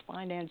core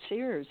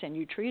financiers, and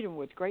you treat them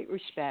with great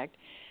respect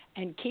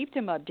and keep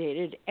them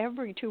updated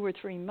every 2 or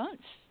 3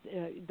 months.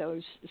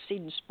 Those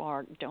Seed and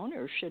Spark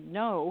donors should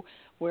know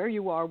where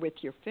you are with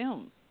your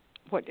film.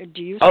 What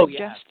do you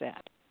suggest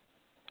that?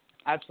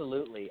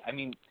 Absolutely. I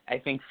mean, I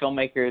think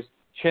filmmakers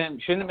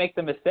shouldn't make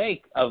the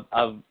mistake of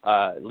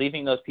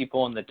leaving those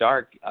people in the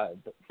dark.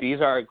 These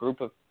are a group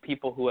of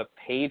people who have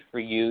paid for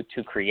you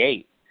to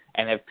create,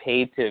 and have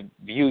paid to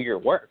view your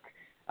work.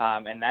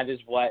 And that is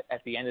what,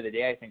 at the end of the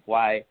day, I think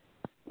why,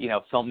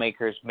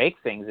 filmmakers make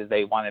things is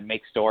they want to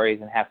make stories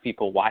and have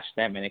people watch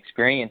them and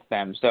experience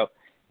them. So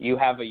you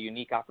have a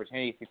unique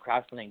opportunity through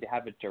crowdfunding to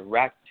have a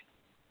direct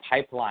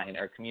pipeline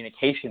or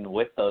communication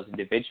with those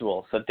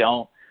individuals. So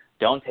don't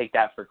take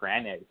that for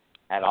granted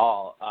at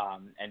all,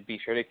 and be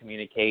sure to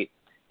communicate,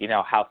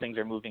 how things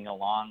are moving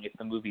along. If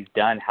the movie's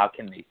done, how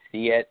can they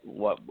see it?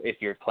 What if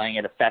you're playing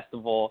at a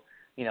festival?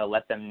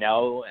 Let them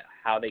know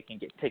how they can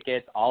get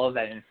tickets. All of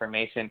that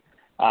information,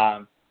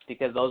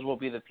 because those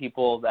are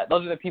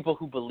the people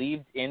who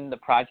believed in the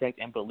project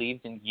and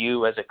believed in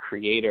you as a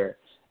creator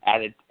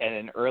at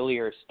an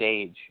earlier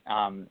stage,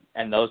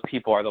 and those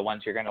people are the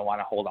ones you're going to want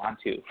to hold on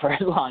to for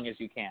as long as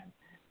you can.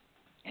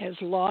 As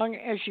long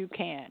as you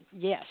can,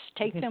 yes.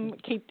 Take them,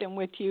 keep them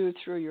with you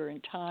through your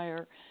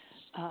entire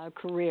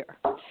career.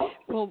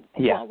 Well,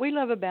 what we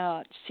love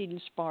about Seed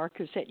and Spark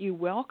is that you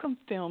welcome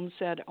films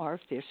that are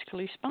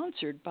fiscally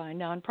sponsored by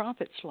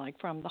nonprofits like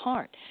From the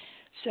Heart.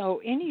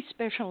 So any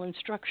special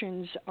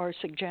instructions or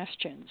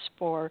suggestions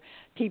for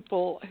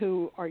people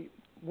who are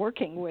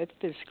working with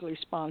fiscally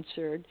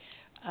sponsored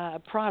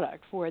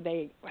product where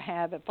they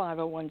have a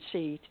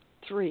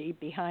 501c3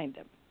 behind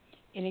them?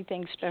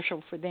 Anything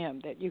special for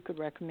them that you could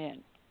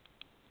recommend?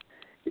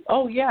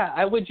 Oh, yeah.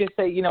 I would just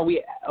say,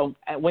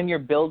 when you're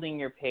building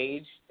your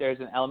page, there's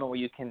an element where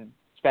you can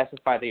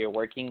specify that you're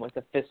working with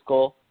a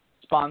fiscal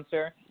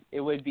sponsor.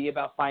 It would be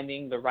about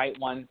finding the right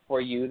one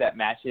for you that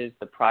matches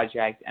the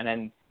project. And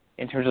then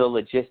in terms of the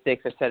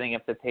logistics of setting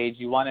up the page,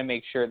 you want to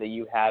make sure that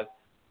you have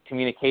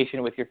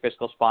communication with your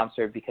fiscal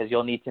sponsor, because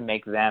you'll need to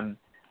make them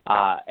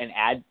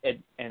an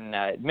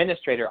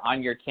administrator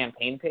on your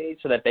campaign page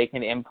so that they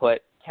can input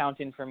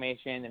account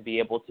information and be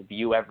able to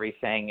view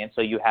everything. And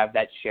so you have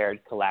that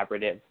shared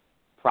collaborative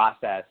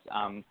process.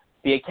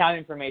 The account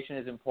information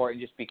is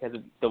important just because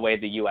of the way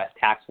the U.S.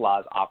 tax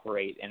laws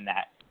operate, in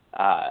that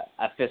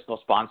a fiscal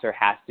sponsor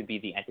has to be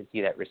the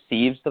entity that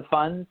receives the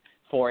funds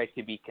for it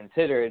to be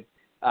considered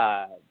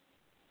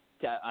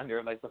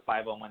under like the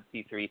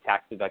 501c3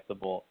 tax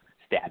deductible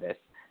status.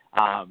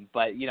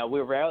 But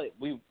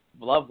we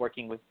love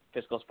working with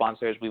fiscal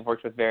sponsors. We've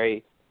worked with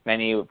very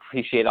many. We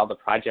appreciate all the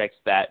projects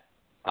that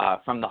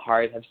From the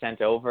Heart have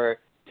sent over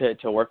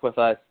to work with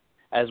us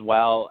as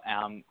well.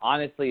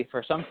 Honestly,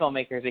 for some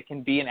filmmakers, it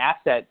can be an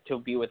asset to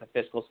be with a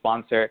fiscal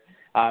sponsor,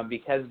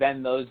 because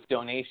then those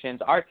donations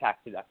are tax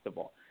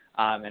deductible.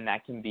 And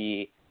that can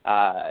be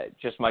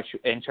just much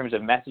in terms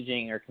of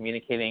messaging or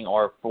communicating,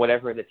 or for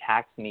whatever the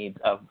tax needs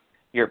of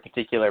your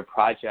particular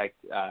project,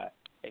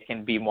 it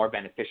can be more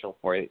beneficial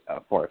for a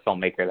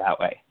filmmaker that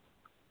way.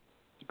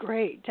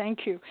 Great, thank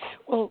you.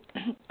 Well,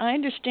 I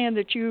understand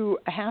that you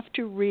have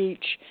to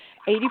reach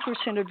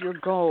 80% of your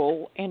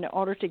goal in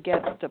order to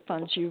get the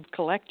funds you've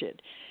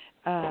collected,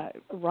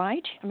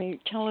 right? I mean,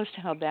 tell us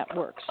how that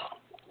works.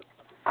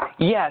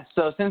 Yeah,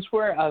 so since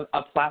we're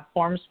a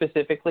platform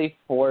specifically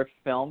for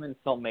film and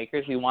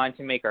filmmakers, we wanted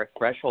to make our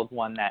threshold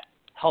one that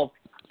helped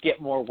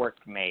get more work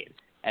made.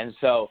 And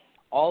so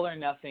all or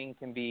nothing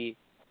can be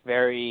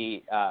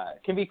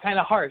kind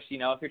of harsh,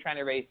 if you're trying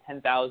to raise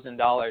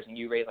 $10,000 and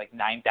you raise like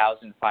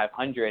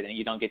 $9,500 and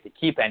you don't get to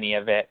keep any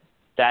of it,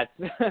 that's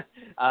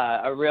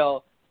a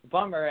real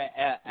bummer.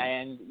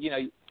 And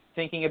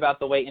thinking about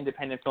the way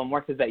independent film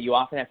works is that you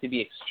often have to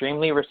be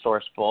extremely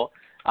resourceful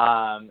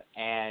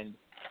and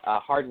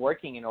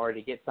hardworking in order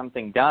to get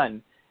something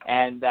done,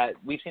 and that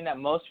we've seen that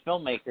most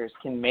filmmakers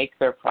can make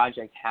their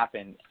project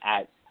happen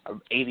at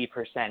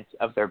 80%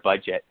 of their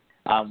budget.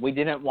 We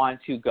didn't want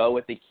to go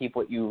with the keep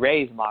what you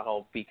raise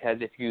model, because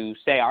if you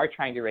are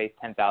trying to raise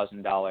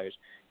 $10,000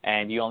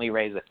 and you only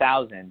raise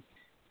 $1,000,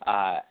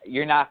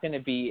 you're not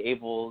going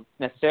to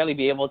necessarily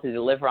be able to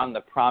deliver on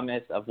the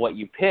promise of what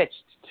you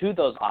pitched to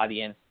those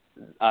audience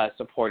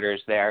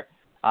supporters there.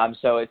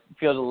 So it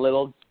feels a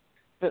little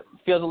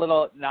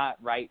not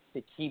right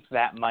to keep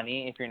that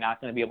money if you're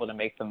not going to be able to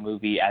make the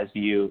movie as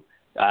you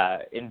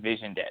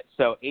envisioned it.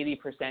 So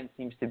 80%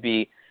 seems to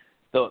be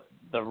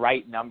the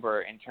right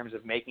number in terms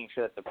of making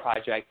sure that the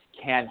project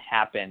can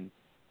happen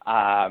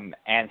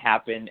and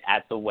happen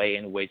at the way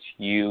in which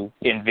you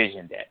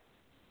envisioned it.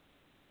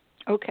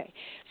 Okay.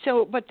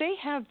 So, but they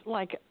have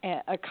like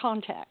a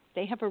contact.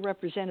 They have a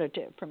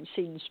representative from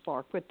Seed and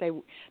Spark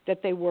that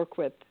they work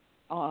with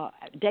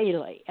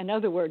daily. In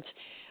other words,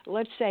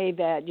 let's say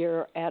that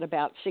you're at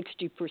about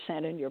 60%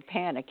 and you're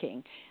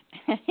panicking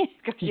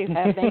because you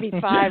have maybe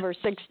 5 or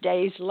 6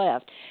 days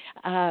left.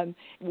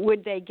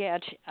 Would they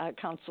get a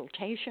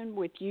consultation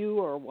with you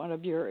or one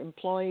of your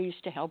employees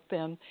to help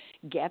them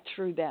get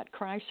through that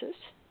crisis?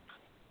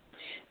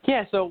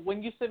 Yeah, so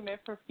when you submit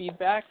for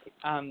feedback,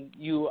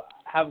 you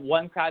have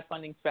one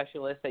crowdfunding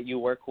specialist that you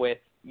work with,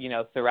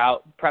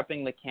 throughout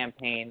prepping the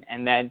campaign,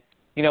 and then,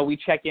 we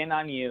check in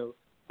on you,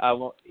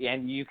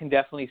 and you can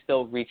definitely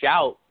still reach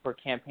out for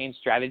campaign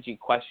strategy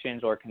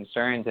questions or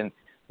concerns, and,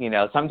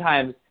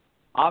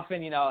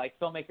 often, like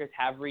filmmakers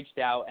have reached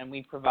out, and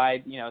we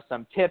provide,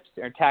 some tips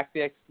or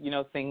tactics,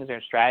 things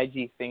or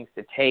strategy things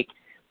to take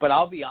But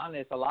I'll be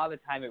honest, a lot of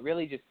the time it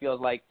really just feels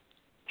like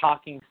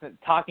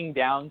talking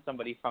down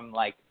somebody from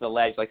like the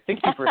ledge, like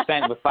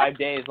 60% with 5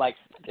 days, like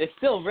it's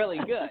still really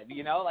good,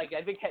 you know. Like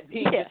I think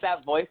being just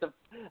that voice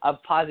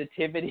of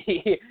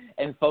positivity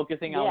and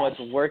focusing on what's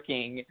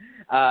working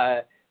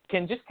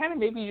can just kind of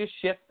maybe just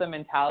shift the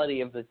mentality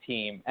of the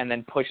team and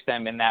then push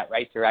them in that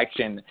right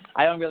direction.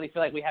 I don't really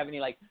feel like we have any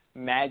like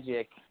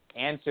magic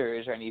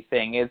answers or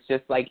anything. It's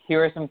just like,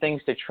 here are some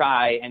things to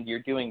try and you're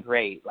doing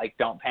great. Like,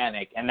 don't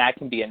panic. And that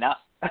can be enough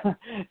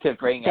to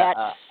bring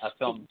a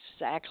film.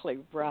 Exactly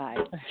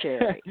right,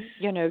 Jerry.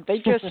 You know, they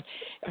just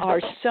are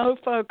so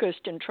focused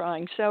and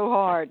trying so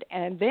hard,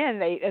 and then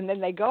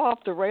they go off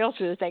the rails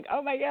and think,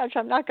 oh my gosh,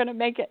 I'm not going to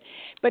make it.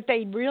 But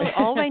they really,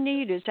 all they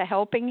need is a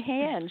helping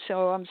hand.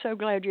 So I'm so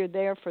glad you're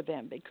there for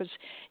them, because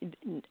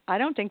I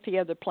don't think the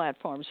other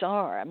platforms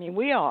are. I mean,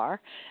 we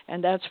are,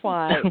 and that's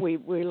why we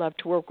love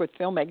to work with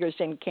filmmakers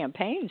in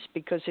campaigns,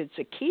 because it's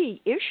a key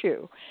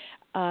issue.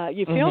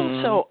 You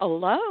feel so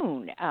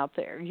alone out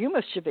there. You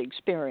must have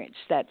experienced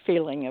that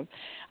feeling of,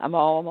 I'm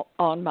all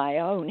on my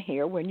own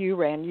here, when you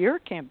ran your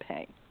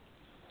campaign.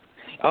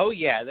 Oh,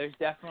 yeah. There's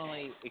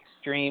definitely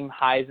extreme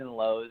highs and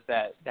lows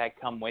that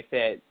come with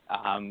it,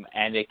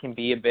 and it can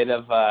be a bit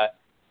of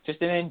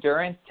just an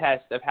endurance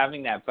test of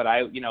having that. But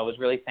I was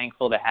really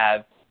thankful to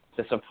have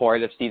the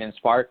support of Seed and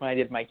Spark when I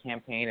did my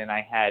campaign, and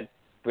I had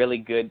really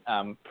good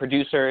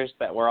producers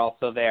that were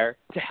also there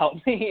to help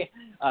me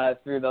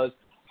through those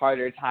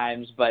harder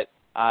times. But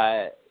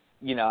I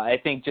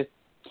think just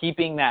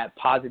keeping that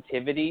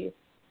positivity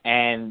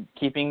and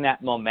keeping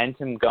that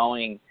momentum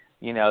going,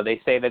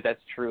 they say that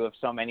that's true of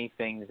so many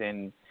things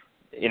in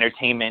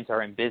entertainment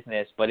or in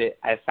business, but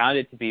I found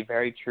it to be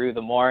very true.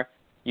 The more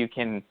you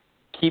can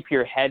keep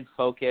your head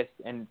focused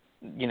and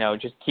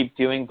just keep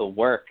doing the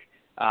work,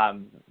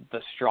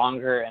 the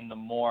stronger and the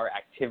more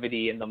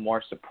activity and the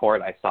more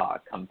support I saw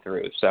come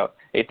through. So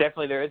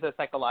there is a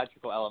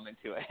psychological element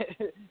to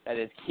it that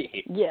is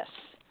key.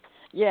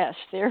 Yes,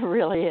 there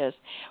really is.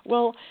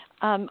 Well,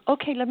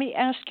 okay, let me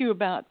ask you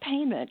about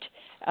payment.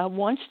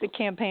 Once the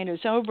campaign is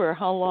over,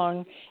 how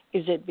long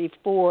is it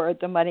before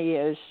the money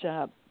is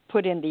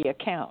put in the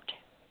account?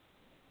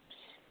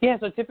 Yeah,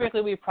 so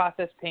typically we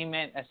process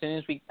payment as soon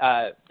as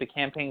the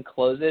campaign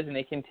closes, and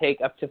it can take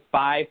up to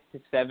 5 to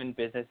 7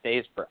 business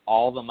days for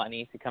all the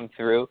money to come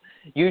through.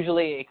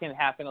 Usually it can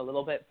happen a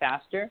little bit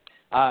faster,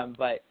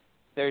 but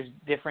there's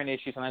different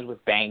issues sometimes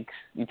with banks.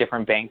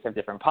 Different banks have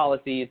different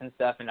policies and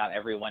stuff, and not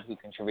everyone who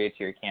contributes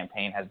to your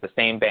campaign has the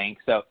same bank.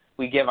 So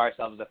we give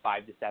ourselves a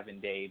 5 to 7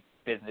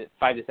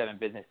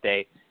 business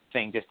day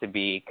thing, just to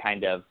be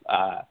kind of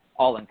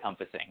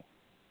all-encompassing.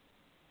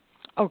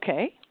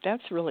 Okay,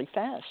 that's really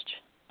fast.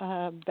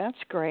 That's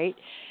great.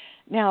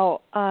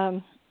 Now,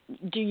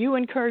 do you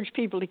encourage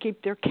people to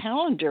keep their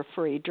calendar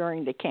free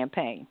during the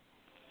campaign?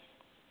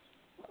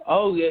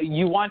 Oh,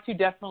 you want to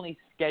definitely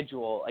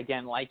schedule,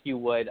 again, like you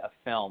would a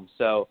film.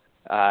 So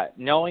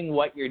knowing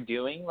what you're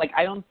doing, like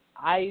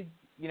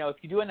if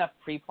you do enough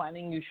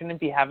pre-planning, you shouldn't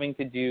be having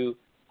to do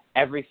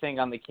everything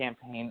on the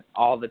campaign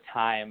all the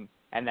time,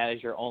 and that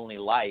is your only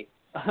life.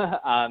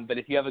 But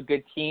if you have a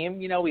good team,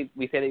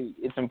 we say that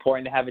it's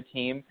important to have a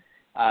team.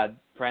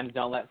 Friends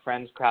don't let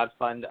friends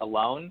crowdfund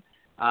alone.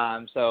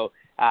 So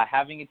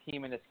having a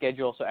team and a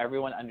schedule so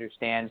everyone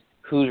understands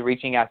who's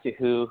reaching out to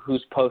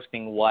who's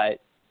posting what,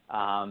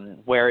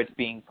 where it's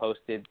being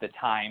posted, the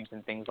times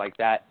and things like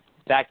that,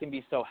 that can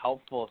be so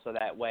helpful. So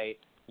that way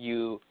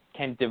you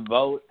can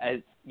devote,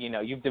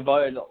 you've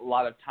devoted a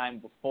lot of time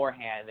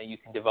beforehand, and you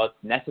can devote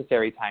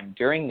necessary time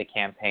during the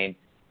campaign.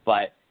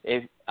 But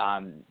if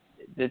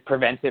it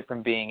prevents it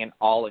from being an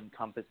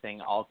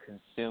all-encompassing,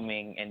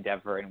 all-consuming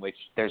endeavor in which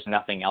there's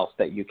nothing else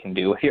that you can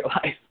do with your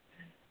life.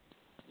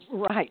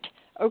 Right.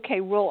 Okay,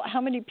 well,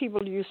 how many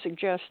people do you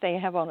suggest they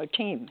have on a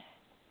team?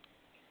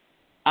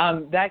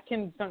 That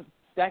can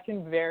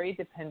vary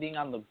depending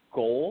on the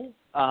goal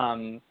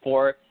in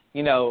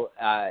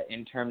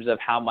terms of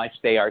how much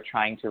they are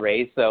trying to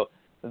raise. So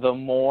the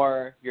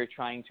more you're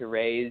trying to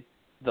raise,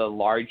 the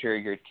larger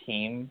your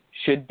team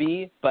should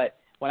be. But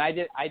when I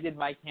did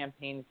my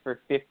campaign for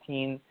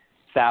 $15,000,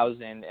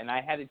 and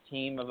I had a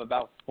team of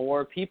about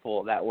 4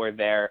 people that were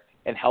there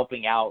and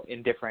helping out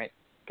in different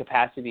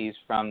capacities,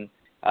 from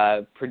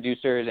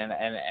producers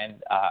and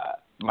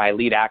my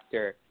lead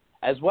actor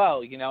as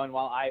well. And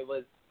while I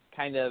was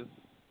kind of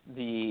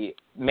the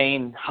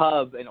main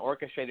hub and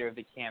orchestrator of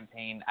the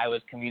campaign, I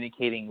was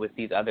communicating with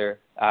these other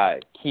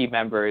key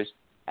members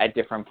at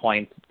different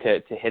points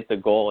to hit the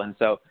goal. And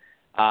so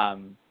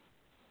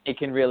it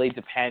can really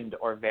depend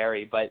or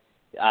vary, but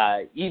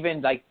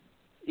even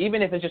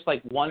if it's just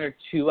like 1 or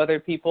 2 other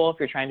people, if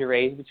you're trying to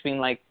raise between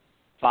like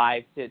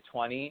 5 to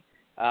 20,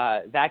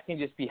 that can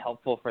just be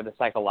helpful for the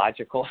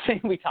psychological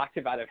thing we talked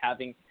about of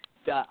having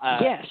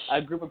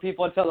a group of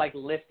people to like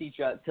lift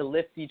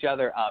each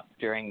other up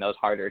during those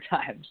harder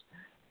times.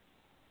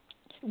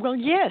 Well,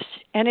 yes,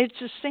 and it's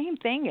the same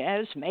thing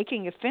as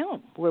making a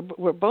film.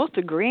 We're both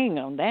agreeing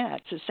on that.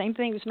 It's the same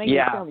thing as making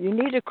a film. You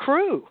need a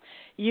crew.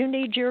 You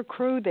need your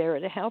crew there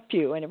to help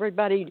you, and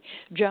everybody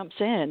jumps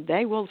in.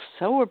 They will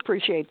so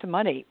appreciate the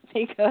money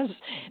because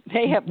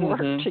they have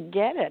worked to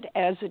get it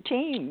as a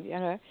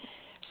team.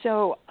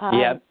 So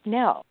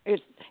now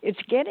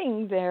it's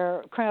getting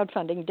their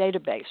crowdfunding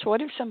database.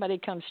 What if somebody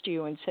comes to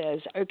you and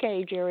says,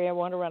 "Okay, Jerry, I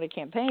want to run a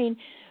campaign,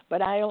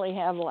 but I only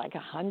have like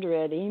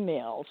 100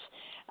 emails."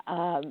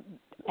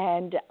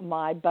 And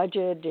my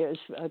budget is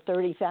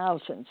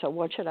 $30,000. So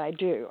what should I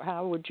do?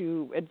 How would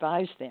you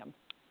advise them?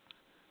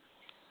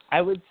 I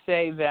would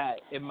say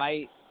that it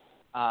might.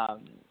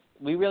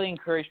 We really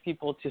encourage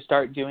people to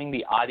start doing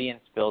the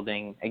audience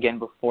building again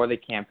before the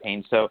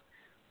campaign. So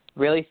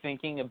really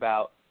thinking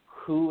about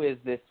who is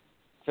this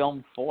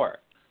film for?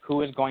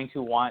 Who is going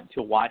to want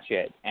to watch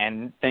it?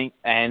 And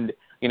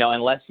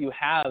unless you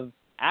have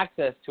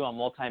access to a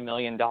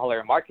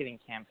multi-million-dollar marketing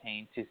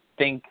campaign, to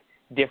think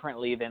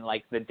differently than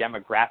like the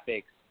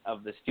demographics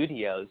of the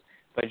studios,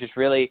 but just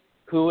really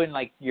who in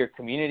like your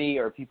community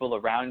or people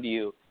around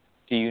you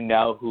do you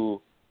know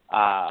who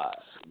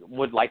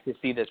would like to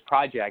see this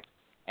project,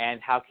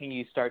 and how can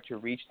you start to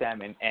reach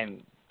them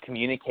and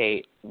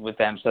communicate with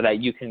them so that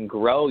you can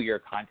grow your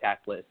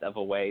contact list of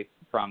away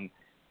from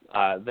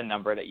the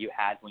number that you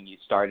had when you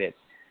started.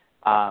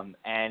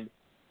 I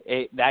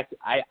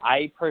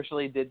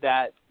personally did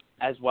that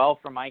as well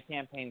for my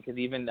campaign, because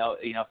even though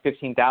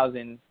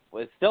 $15,000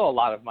 was still a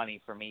lot of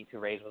money for me to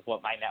raise with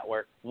what my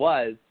network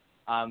was,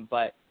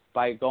 but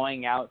by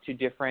going out to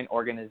different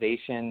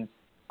organizations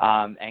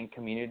and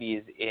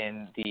communities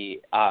in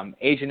the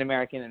Asian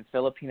American and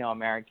Filipino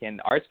American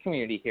arts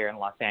community here in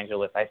Los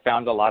Angeles, I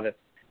found a lot of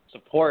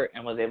support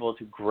and was able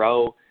to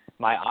grow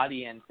my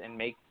audience and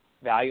make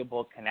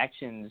valuable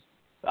connections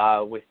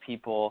with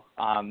people.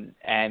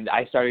 And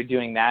I started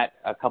doing that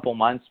a couple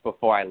months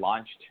before I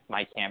launched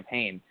my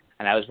campaign.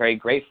 And I was very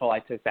grateful I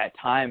took that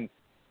time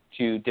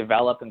to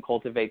develop and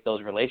cultivate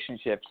those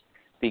relationships,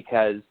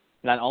 because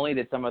not only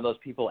did some of those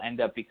people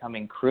end up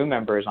becoming crew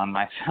members on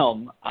my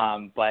film,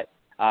 but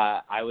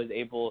I was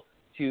able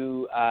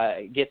to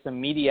get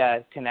some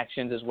media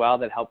connections as well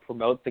that helped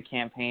promote the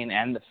campaign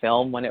and the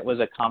film when it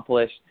was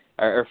accomplished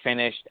or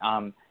finished,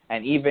 and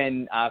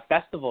even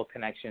festival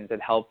connections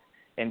that helped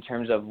in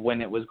terms of when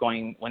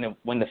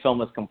the film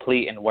was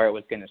complete and where it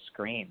was going to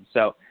screen.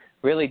 So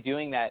really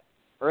doing that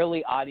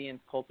early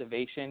audience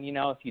cultivation,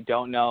 if you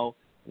don't know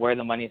where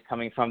the money is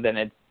coming from,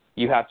 then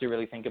you have to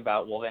really think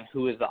about, well, then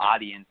who is the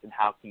audience and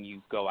how can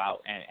you go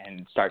out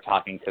and start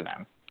talking to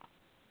them?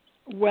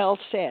 Well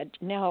said.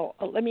 Now,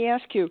 let me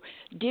ask you,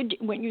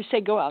 when you say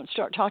go out and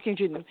start talking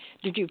to them,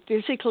 did you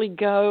physically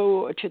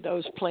go to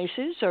those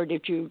places, or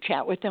did you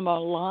chat with them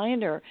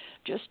online, or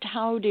just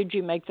how did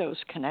you make those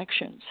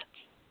connections?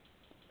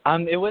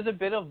 It was a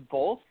bit of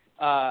both.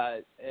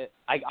 For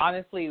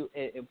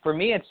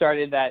me, it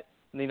started that,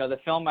 the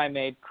film I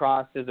made,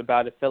 Cross, is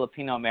about a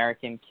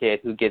Filipino-American kid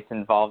who gets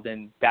involved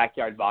in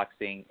backyard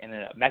boxing in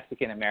a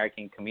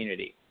Mexican-American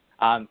community.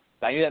 I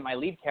knew that my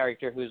lead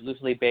character, who's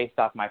loosely based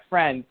off my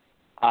friend,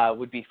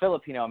 would be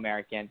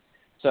Filipino-American.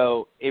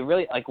 So it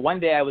really, one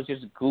day I was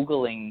just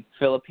Googling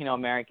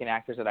Filipino-American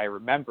actors that I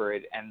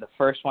remembered, and the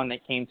first one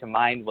that came to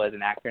mind was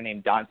an actor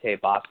named Dante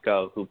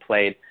Bosco, who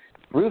played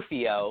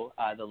Rufio,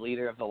 the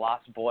leader of the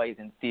Lost Boys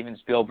in Steven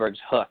Spielberg's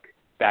Hook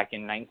back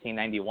in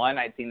 1991.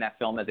 I'd seen that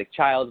film as a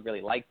child,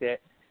 really liked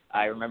it.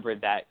 I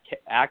remembered that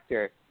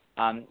actor.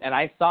 And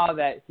I saw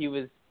that he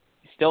was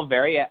still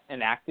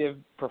an active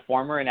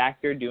performer and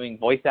actor, doing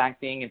voice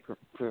acting and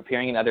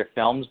appearing in other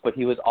films, but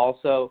he was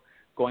also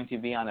going to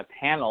be on a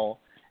panel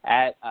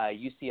at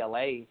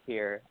UCLA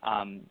here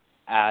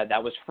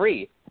that was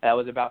free. That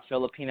was about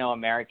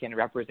Filipino-American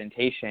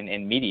representation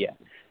in media.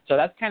 So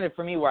that's kind of,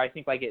 for me, where I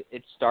think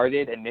it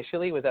started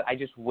initially, was that I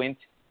just went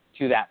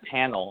to that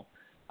panel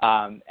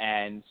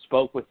and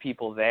spoke with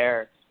people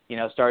there,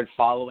 started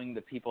following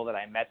the people that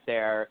I met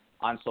there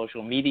on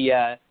social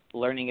media,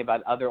 learning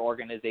about other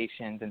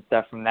organizations and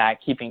stuff from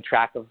that, keeping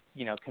track of,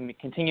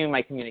 continuing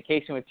my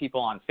communication with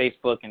people on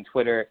Facebook and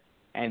Twitter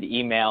and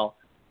email,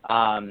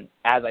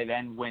 as I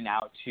then went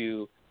out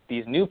to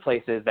these new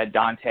places that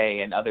Dante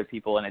and other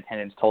people in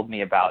attendance told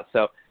me about.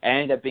 So it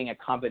ended up being a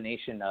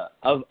combination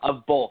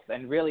of both,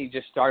 and really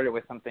just started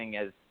with something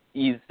as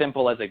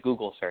simple as a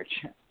Google search.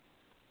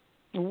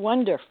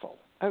 Wonderful.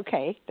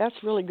 Okay, that's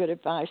really good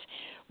advice.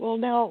 Well,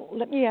 now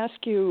let me ask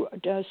you,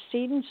 does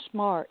Seed and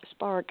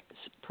Spark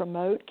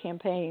promote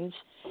campaigns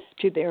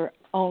to their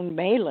own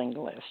mailing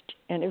list?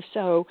 And if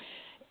so,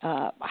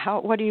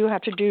 what do you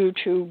have to do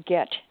to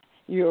get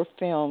your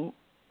film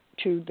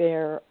to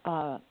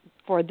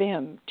for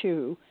them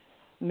to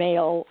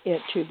mail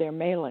it to their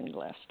mailing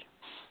list?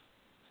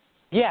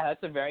 Yeah,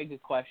 that's a very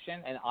good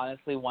question, and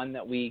honestly one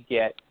that we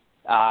get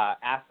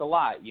asked a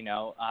lot,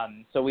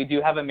 So we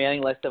do have a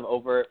mailing list of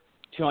over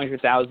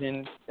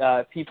 200,000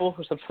 people,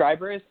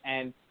 subscribers,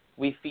 and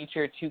we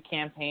feature 2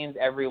 campaigns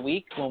every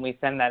week when we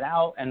send that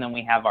out, and then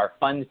we have our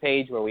funds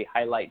page where we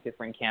highlight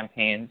different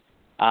campaigns.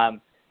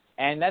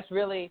 And that's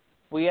really,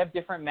 we have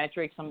different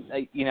metrics,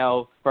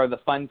 for the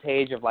fun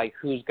page of like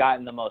who's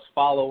gotten the most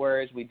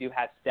followers. We do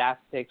have staff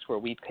picks where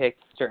we pick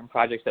certain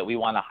projects that we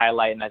want to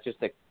highlight, and that's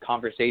just a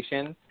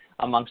conversation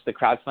amongst the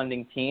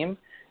crowdfunding team.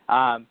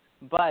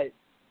 But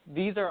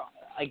these are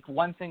like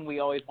one thing we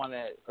always want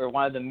to, or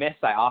one of the myths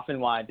I often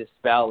want to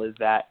dispel is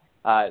that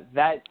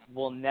that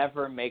will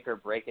never make or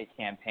break a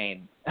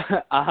campaign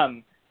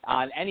on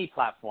any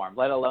platform,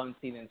 let alone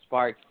Seed and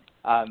Spark.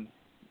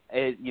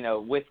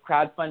 With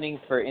crowdfunding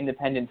for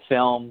independent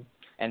film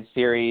and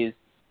series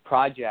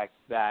projects,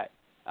 that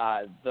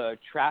the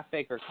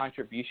traffic or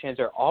contributions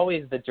are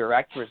always the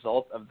direct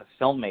result of the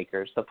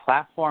filmmakers. The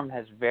platform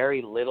has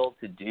very little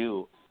to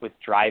do with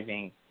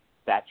driving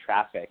that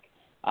traffic.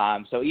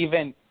 So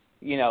even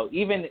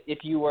if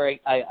you were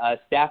a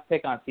staff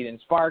pick on Seed and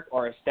Spark,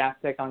 or a staff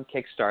pick on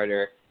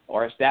Kickstarter,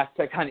 or a staff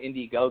pick on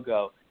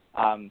Indiegogo,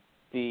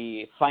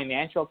 the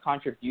financial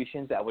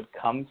contributions that would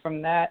come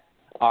from that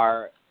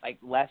are like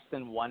less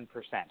than 1%.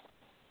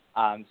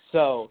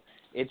 So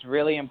it's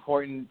really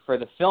important for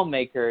the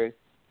filmmakers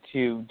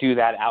to do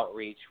that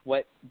outreach.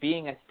 What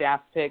being a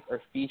staff pick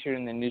or featured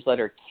in the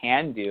newsletter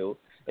can do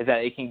is that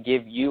it can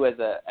give you as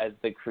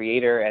the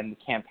creator and the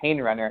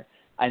campaign runner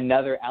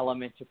another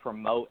element to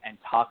promote and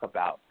talk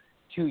about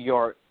to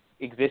your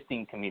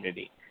existing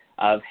community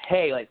of,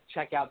 hey, like,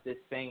 check out this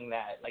thing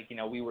that, like,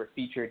 we were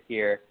featured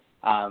here.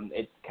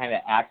 It kind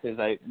of acts as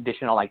an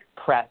additional, like,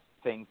 press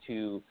thing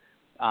to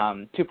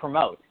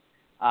promote.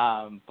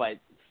 But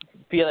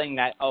feeling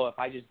that, if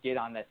I just get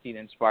on that Seed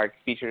and Spark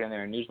featured in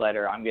their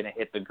newsletter, I'm going to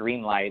hit the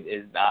green light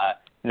is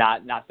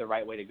not the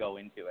right way to go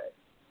into it.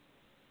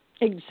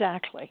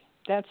 Exactly.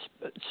 That's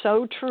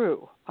so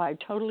true. I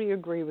totally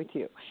agree with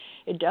you.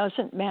 It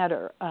doesn't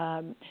matter.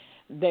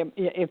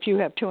 If you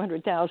have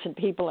 200,000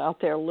 people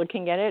out there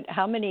looking at it,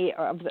 how many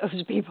of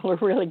those people are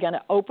really going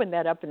to open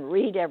that up and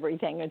read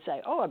everything and say,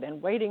 I've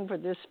been waiting for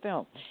this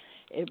film?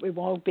 It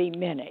won't be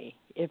many,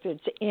 if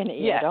it's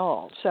any at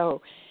all.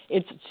 So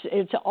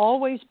it's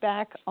always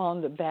back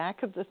on the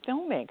back of the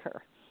filmmaker.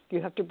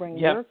 You have to bring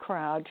your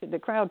crowd to the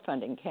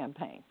crowdfunding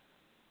campaign.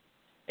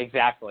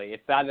 Exactly.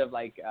 It's out of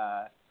like,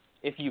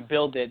 if you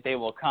build it, they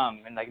will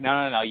come. And like,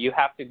 no. You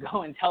have to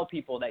go and tell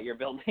people that you're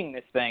building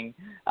this thing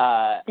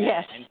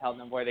and tell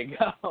them where to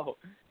go.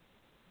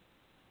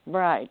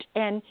 Right.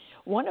 And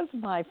one of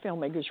my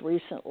filmmakers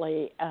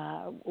recently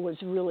was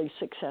really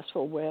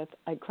successful with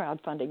a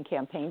crowdfunding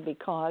campaign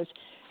because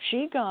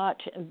she got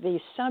the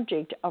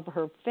subject of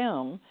her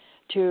film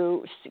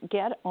to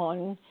get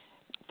on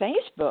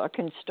Facebook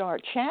and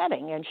start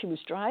chatting. And she was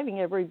driving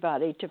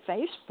everybody to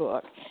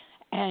Facebook.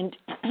 And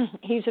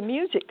he's a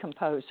music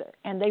composer,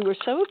 and they were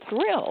so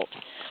thrilled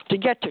to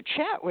get to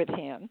chat with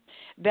him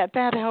that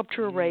helped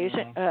her raise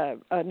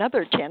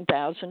another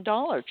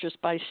 $10,000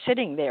 just by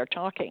sitting there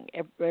talking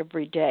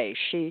every day.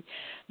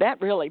 That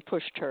really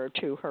pushed her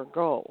to her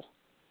goal.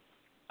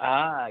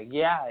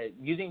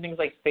 Using things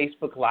like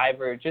Facebook Live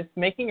or just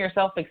making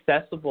yourself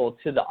accessible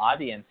to the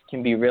audience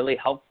can be really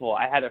helpful.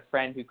 I had a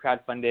friend who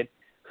crowdfunded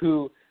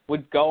who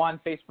would go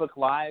on Facebook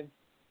Live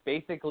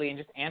basically and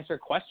just answer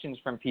questions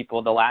from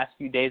people the last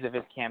few days of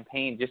his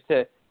campaign, just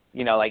to,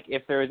 like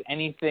if there was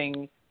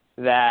anything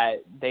that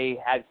they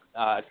had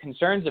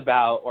concerns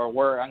about or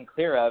were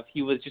unclear of,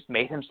 he was just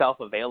made himself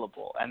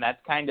available. And that's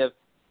kind of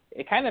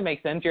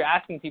makes sense. You're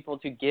asking people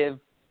to give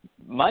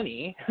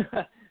money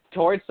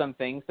towards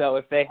something. So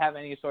if they have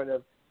any sort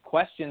of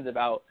questions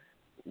about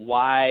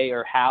why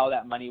or how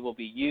that money will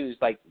be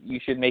used, like you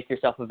should make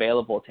yourself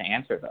available to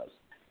answer those.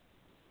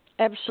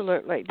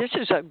 Absolutely. This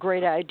is a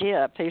great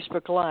idea,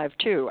 Facebook Live,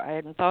 too. I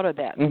hadn't thought of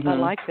that. I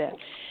like that.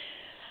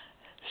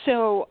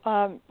 So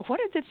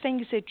what are the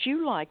things that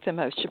you like the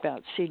most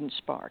about Seed and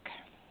Spark?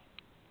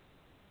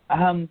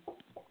 I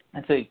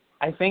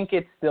think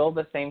it's still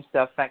the same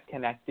stuff that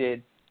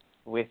connected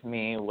with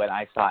me when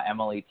I saw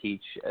Emily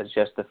teach as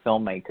just a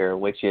filmmaker,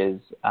 which is,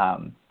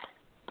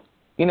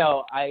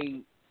 no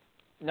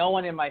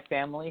one in my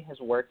family has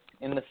worked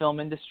in the film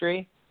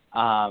industry.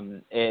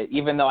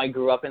 Even though I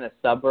grew up in a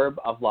suburb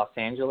of Los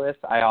Angeles,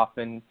 I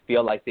often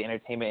feel like the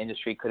entertainment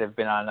industry could have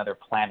been on another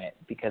planet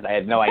because I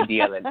had no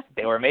idea that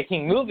they were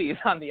making movies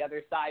on the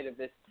other side of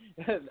this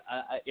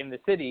in the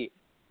city.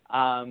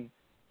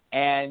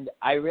 And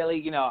I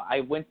really, I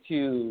went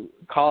to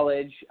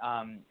college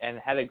and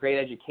had a great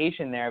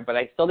education there, but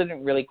I still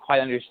didn't really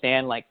quite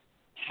understand, like,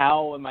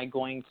 how am I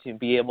going to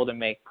be able to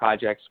make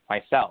projects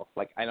myself?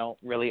 Like, I don't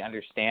really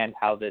understand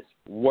how this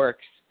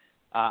works.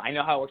 I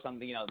know how it works on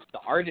the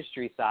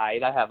artistry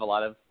side. I have a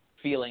lot of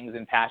feelings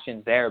and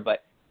passions there,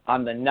 but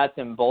on the nuts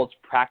and bolts,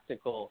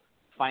 practical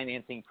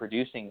financing,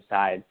 producing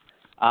side,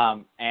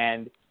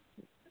 and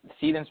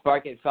Seed and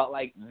Spark, it felt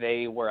like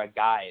they were a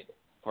guide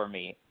for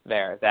me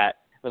there that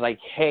was like,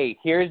 hey,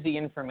 here's the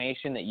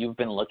information that you've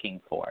been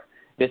looking for.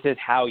 This is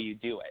how you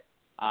do it.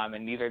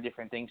 And these are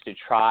different things to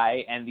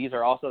try. And these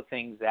are also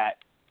things that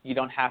you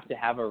don't have to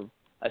have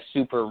a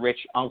super rich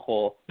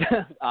uncle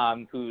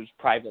who's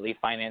privately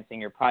financing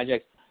your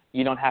projects.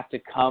 You don't have to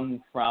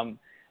come from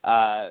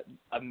a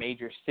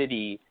major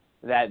city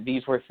that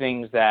these were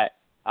things that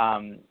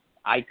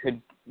I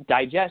could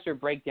digest or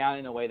break down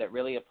in a way that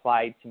really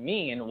applied to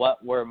me and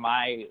what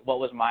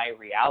was my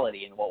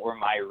reality and what were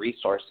my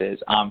resources.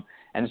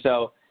 And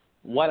so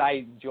what I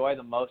enjoy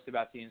the most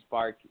about Seed and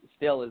Spark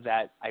still is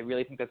that I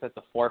really think that's at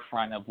the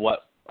forefront of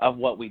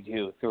what we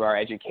do through our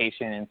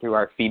education and through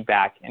our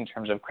feedback in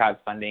terms of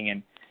crowdfunding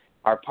and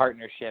our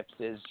partnerships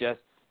is just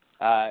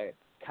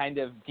kind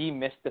of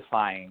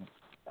demystifying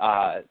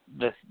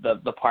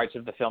the parts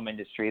of the film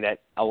industry that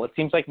it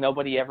seems like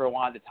nobody ever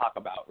wanted to talk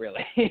about,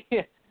 really.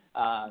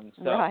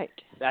 So right.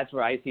 That's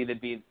where I see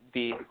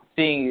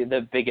seeing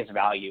the biggest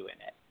value in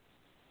it.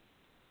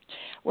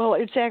 Well,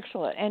 it's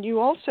excellent. And you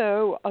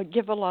also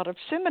give a lot of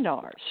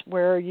seminars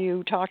where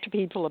you talk to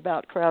people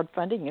about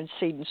crowdfunding and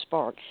Seed and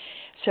Spark.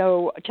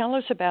 So tell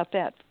us about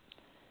that.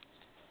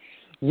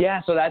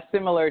 Yeah, so that's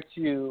similar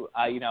to,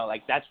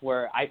 that's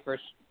where I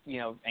first,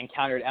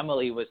 encountered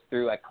Emily was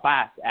through a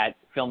class at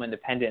Film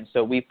Independence.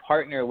 So we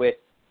partner with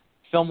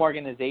film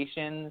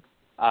organizations,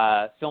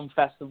 film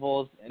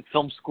festivals, and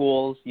film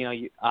schools,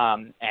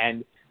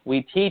 and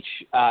we teach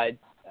a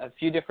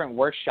few different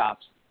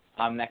workshops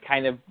that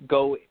kind of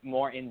go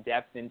more in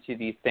depth into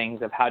these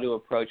things of how to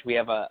approach. We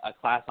have a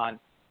class on,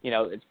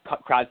 it's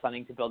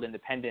crowdfunding to build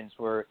independence,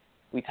 where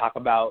we talk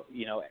about,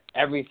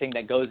 everything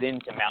that goes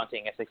into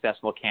mounting a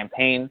successful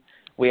campaign.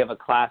 We have a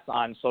class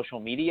on social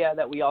media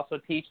that we also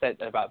teach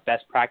about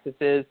best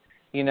practices,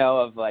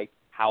 of like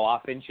how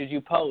often should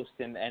you post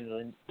and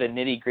the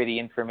nitty-gritty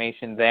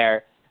information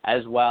there,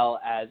 as well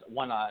as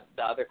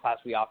the other class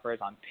we offer is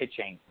on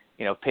pitching.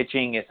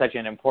 Pitching is such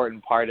an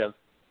important part of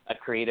a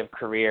creative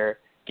career,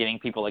 getting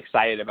people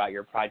excited about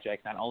your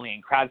project, not only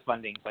in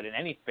crowdfunding, but in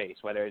any space,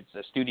 whether it's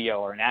a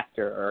studio or an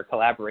actor or a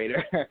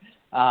collaborator.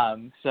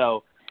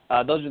 So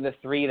those are the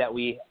three that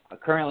we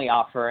currently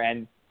offer.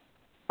 And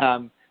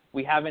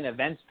we have an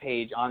events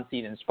page on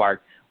Seed and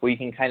Spark where you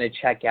can kind of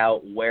check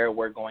out where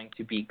we're going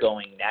to be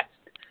going next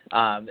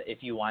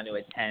if you want to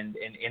attend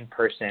an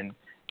in-person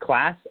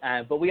class.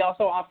 But we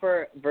also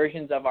offer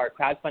versions of our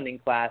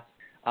crowdfunding class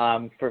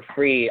for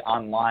free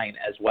online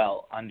as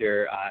well.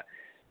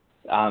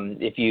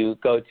 If you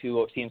go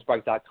to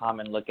seedandspark.com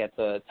and look at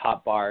the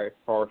top bar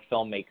for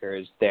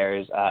filmmakers,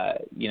 there's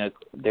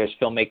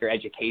filmmaker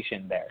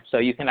education there. So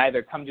you can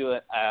either come to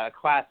a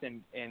class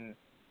in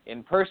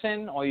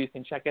person, or you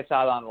can check us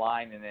out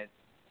online, and it's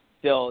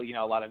still,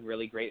 a lot of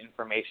really great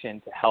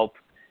information to help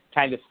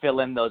kind of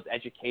fill in those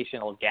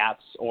educational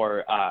gaps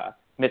or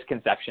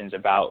misconceptions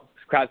about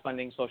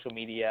crowdfunding, social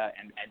media,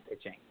 and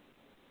pitching.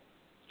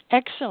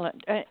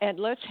 Excellent. And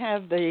let's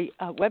have the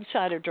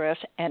website address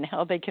and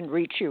how they can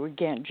reach you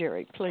again,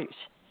 Jerry, please.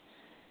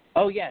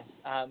 Oh, yes.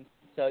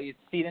 So it's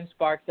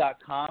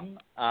seedandspark.com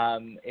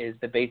is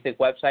the basic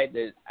website.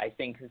 That I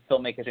think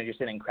filmmakers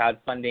interested in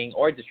crowdfunding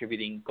or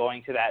distributing,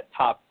 going to that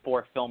top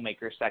 4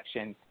 filmmakers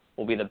section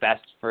will be the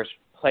best first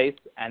place.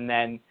 And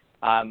then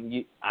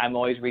I'm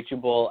always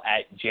reachable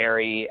at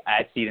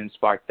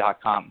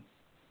jerry@seedandspark.com.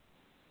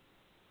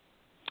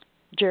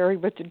 Jerry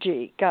with the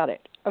G. Got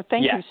it. Oh,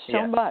 thank you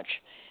so yes. much.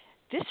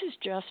 This has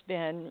just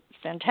been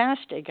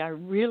fantastic. I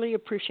really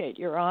appreciate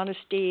your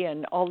honesty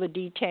and all the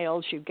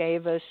details you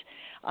gave us.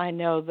 I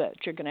know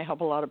that you're going to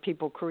help a lot of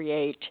people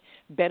create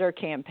better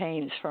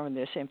campaigns from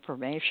this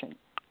information.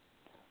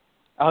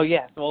 Oh,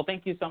 yeah. Well,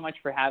 thank you so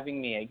much for having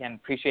me. Again,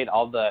 appreciate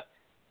all the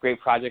great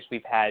projects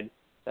we've had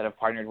that have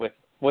partnered with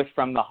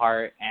From the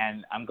Heart,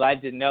 and I'm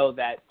glad to know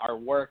that our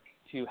work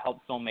to help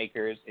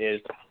filmmakers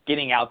is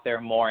getting out there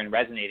more and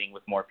resonating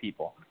with more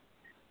people.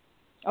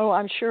 Oh,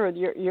 I'm sure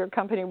your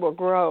company will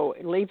grow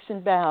leaps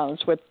and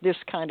bounds with this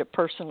kind of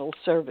personal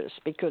service,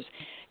 because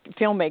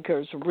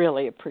filmmakers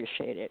really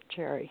appreciate it,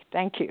 Jerry.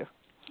 Thank you.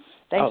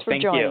 Thanks for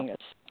joining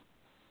us.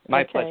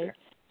 My pleasure.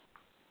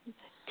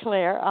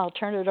 Claire, I'll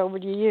turn it over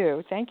to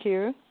you. Thank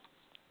you.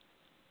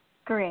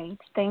 Great.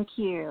 Thank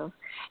you.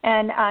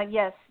 And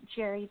yes,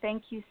 Jerry,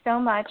 thank you so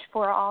much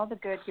for all the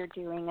good you're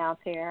doing out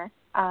there.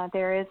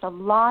 There is a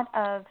lot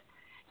of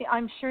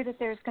I'm sure that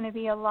there's going to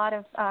be a lot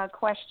of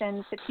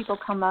questions that people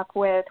come up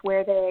with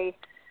where they,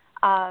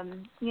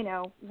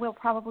 will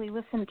probably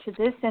listen to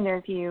this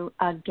interview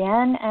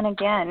again and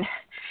again.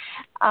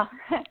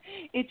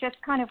 It just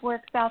kind of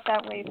works out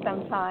that way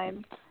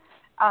sometimes.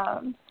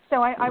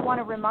 So I want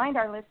to remind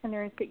our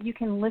listeners that you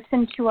can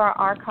listen to our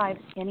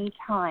archives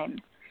anytime.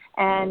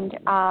 And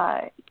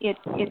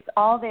it's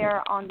all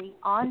there on the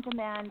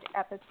on-demand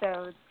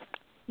episodes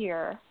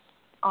here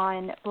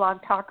on Blog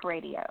Talk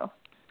Radio.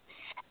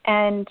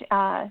 And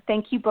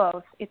thank you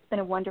both. It's been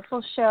a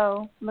wonderful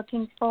show.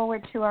 Looking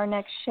forward to our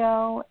next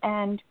show,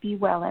 and be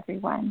well,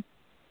 everyone.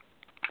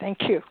 Thank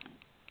you.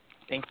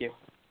 Thank you.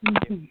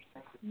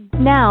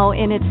 Mm-hmm. Now,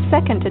 in its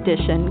second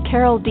edition,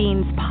 Carol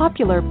Dean's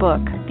popular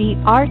book,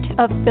 The Art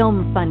of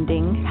Film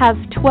Funding, has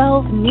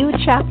 12 new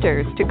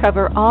chapters to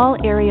cover all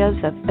areas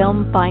of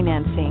film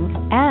financing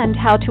and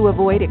how to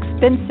avoid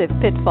expensive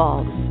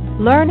pitfalls.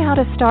 Learn how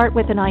to start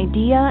with an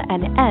idea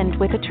and end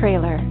with a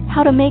trailer,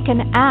 how to make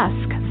an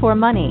ask for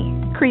money,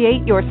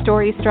 create your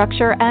story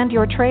structure and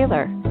your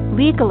trailer,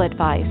 legal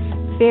advice,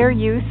 fair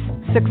use,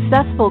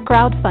 successful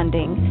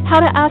crowdfunding, how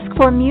to ask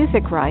for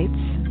music rights,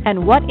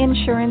 and what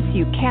insurance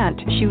you can't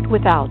shoot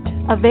without.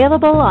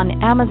 Available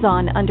on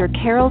Amazon under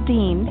Carol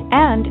Dean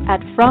and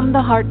at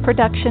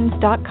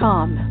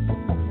FromTheHeartProductions.com.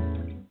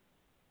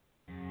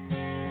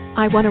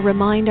 I want to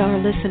remind our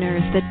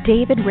listeners that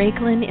David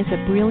Rakelin is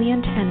a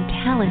brilliant and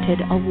talented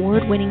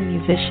award-winning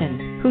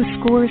musician who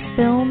scores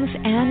films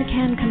and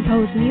can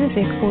compose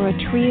music for a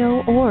trio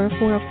or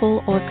for a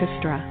full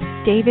orchestra.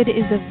 David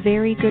is a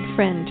very good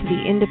friend to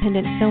the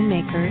independent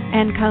filmmaker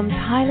and comes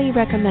highly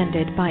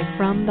recommended by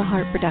From the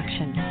Heart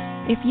Productions.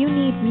 If you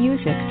need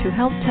music to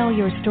help tell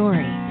your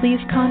story, please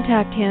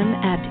contact him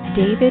at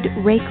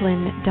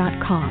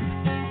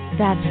davidrakelin.com.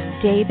 That's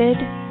David,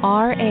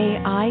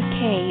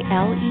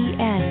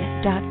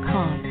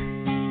 RAIKLEN.com.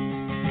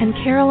 And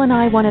Carol and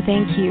I want to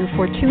thank you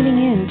for tuning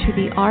in to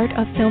The Art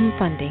of Film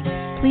Funding.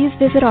 Please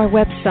visit our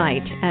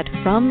website at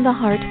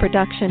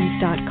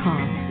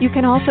FromTheHeartProductions.com. You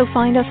can also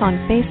find us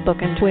on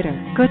Facebook and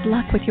Twitter. Good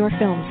luck with your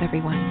films,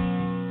 everyone.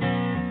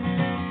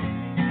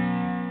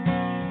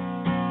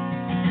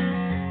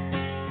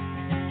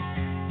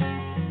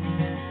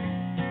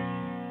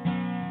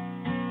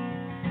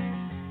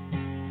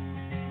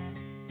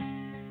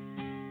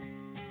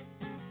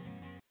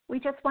 We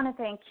just want to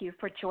thank you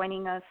for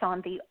joining us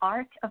on the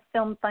Art of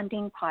Film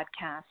Funding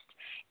podcast.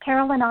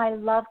 Carol and I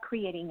love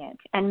creating it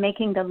and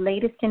making the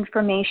latest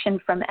information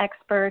from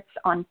experts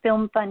on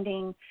film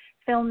funding,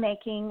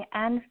 filmmaking,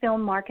 and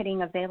film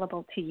marketing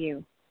available to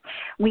you.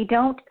 We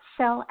don't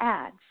sell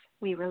ads.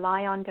 We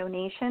rely on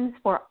donations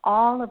for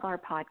all of our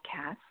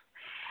podcasts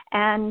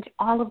and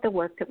all of the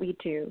work that we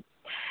do.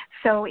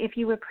 So if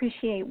you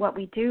appreciate what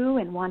we do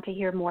and want to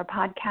hear more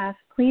podcasts,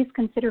 please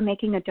consider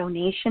making a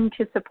donation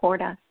to support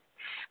us.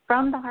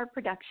 From the Heart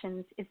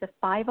Productions is a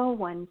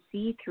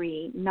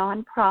 501c3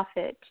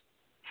 nonprofit,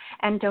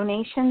 and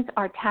donations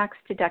are tax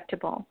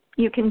deductible.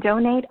 You can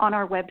donate on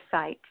our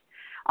website.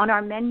 On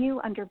our menu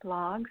under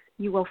blogs,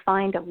 you will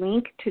find a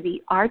link to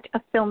the Art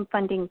of Film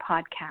Funding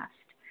podcast.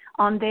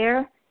 On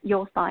there,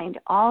 you'll find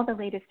all the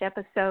latest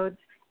episodes,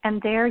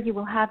 and there you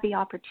will have the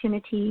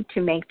opportunity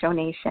to make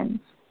donations.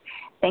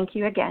 Thank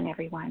you again,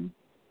 everyone.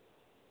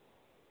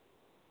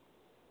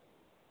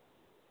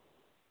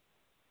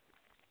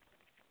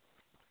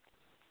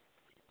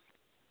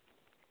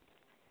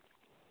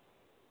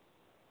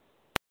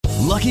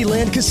 Lucky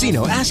Land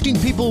Casino, asking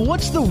people,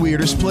 what's the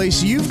weirdest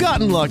place you've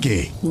gotten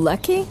lucky?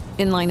 Lucky?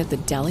 In line at the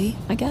deli,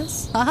 I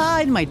guess?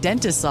 Aha, in my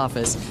dentist's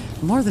office.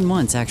 More than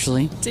once,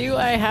 actually. Do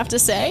I have to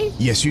say?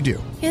 Yes, you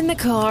do. In the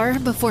car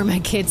before my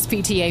kids'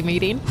 PTA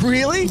meeting.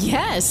 Really?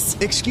 Yes.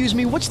 Excuse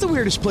me, what's the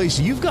weirdest place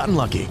you've gotten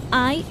lucky?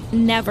 I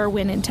never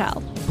win and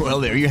tell.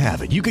 Well, there you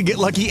have it. You can get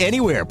lucky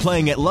anywhere,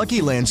 playing at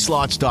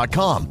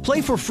LuckyLandSlots.com.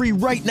 Play for free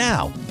right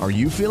now. Are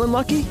you feeling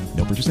lucky?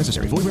 No purchase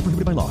necessary. Void where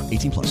prohibited by law.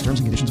 18+. Terms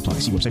and conditions apply.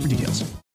 See website for details.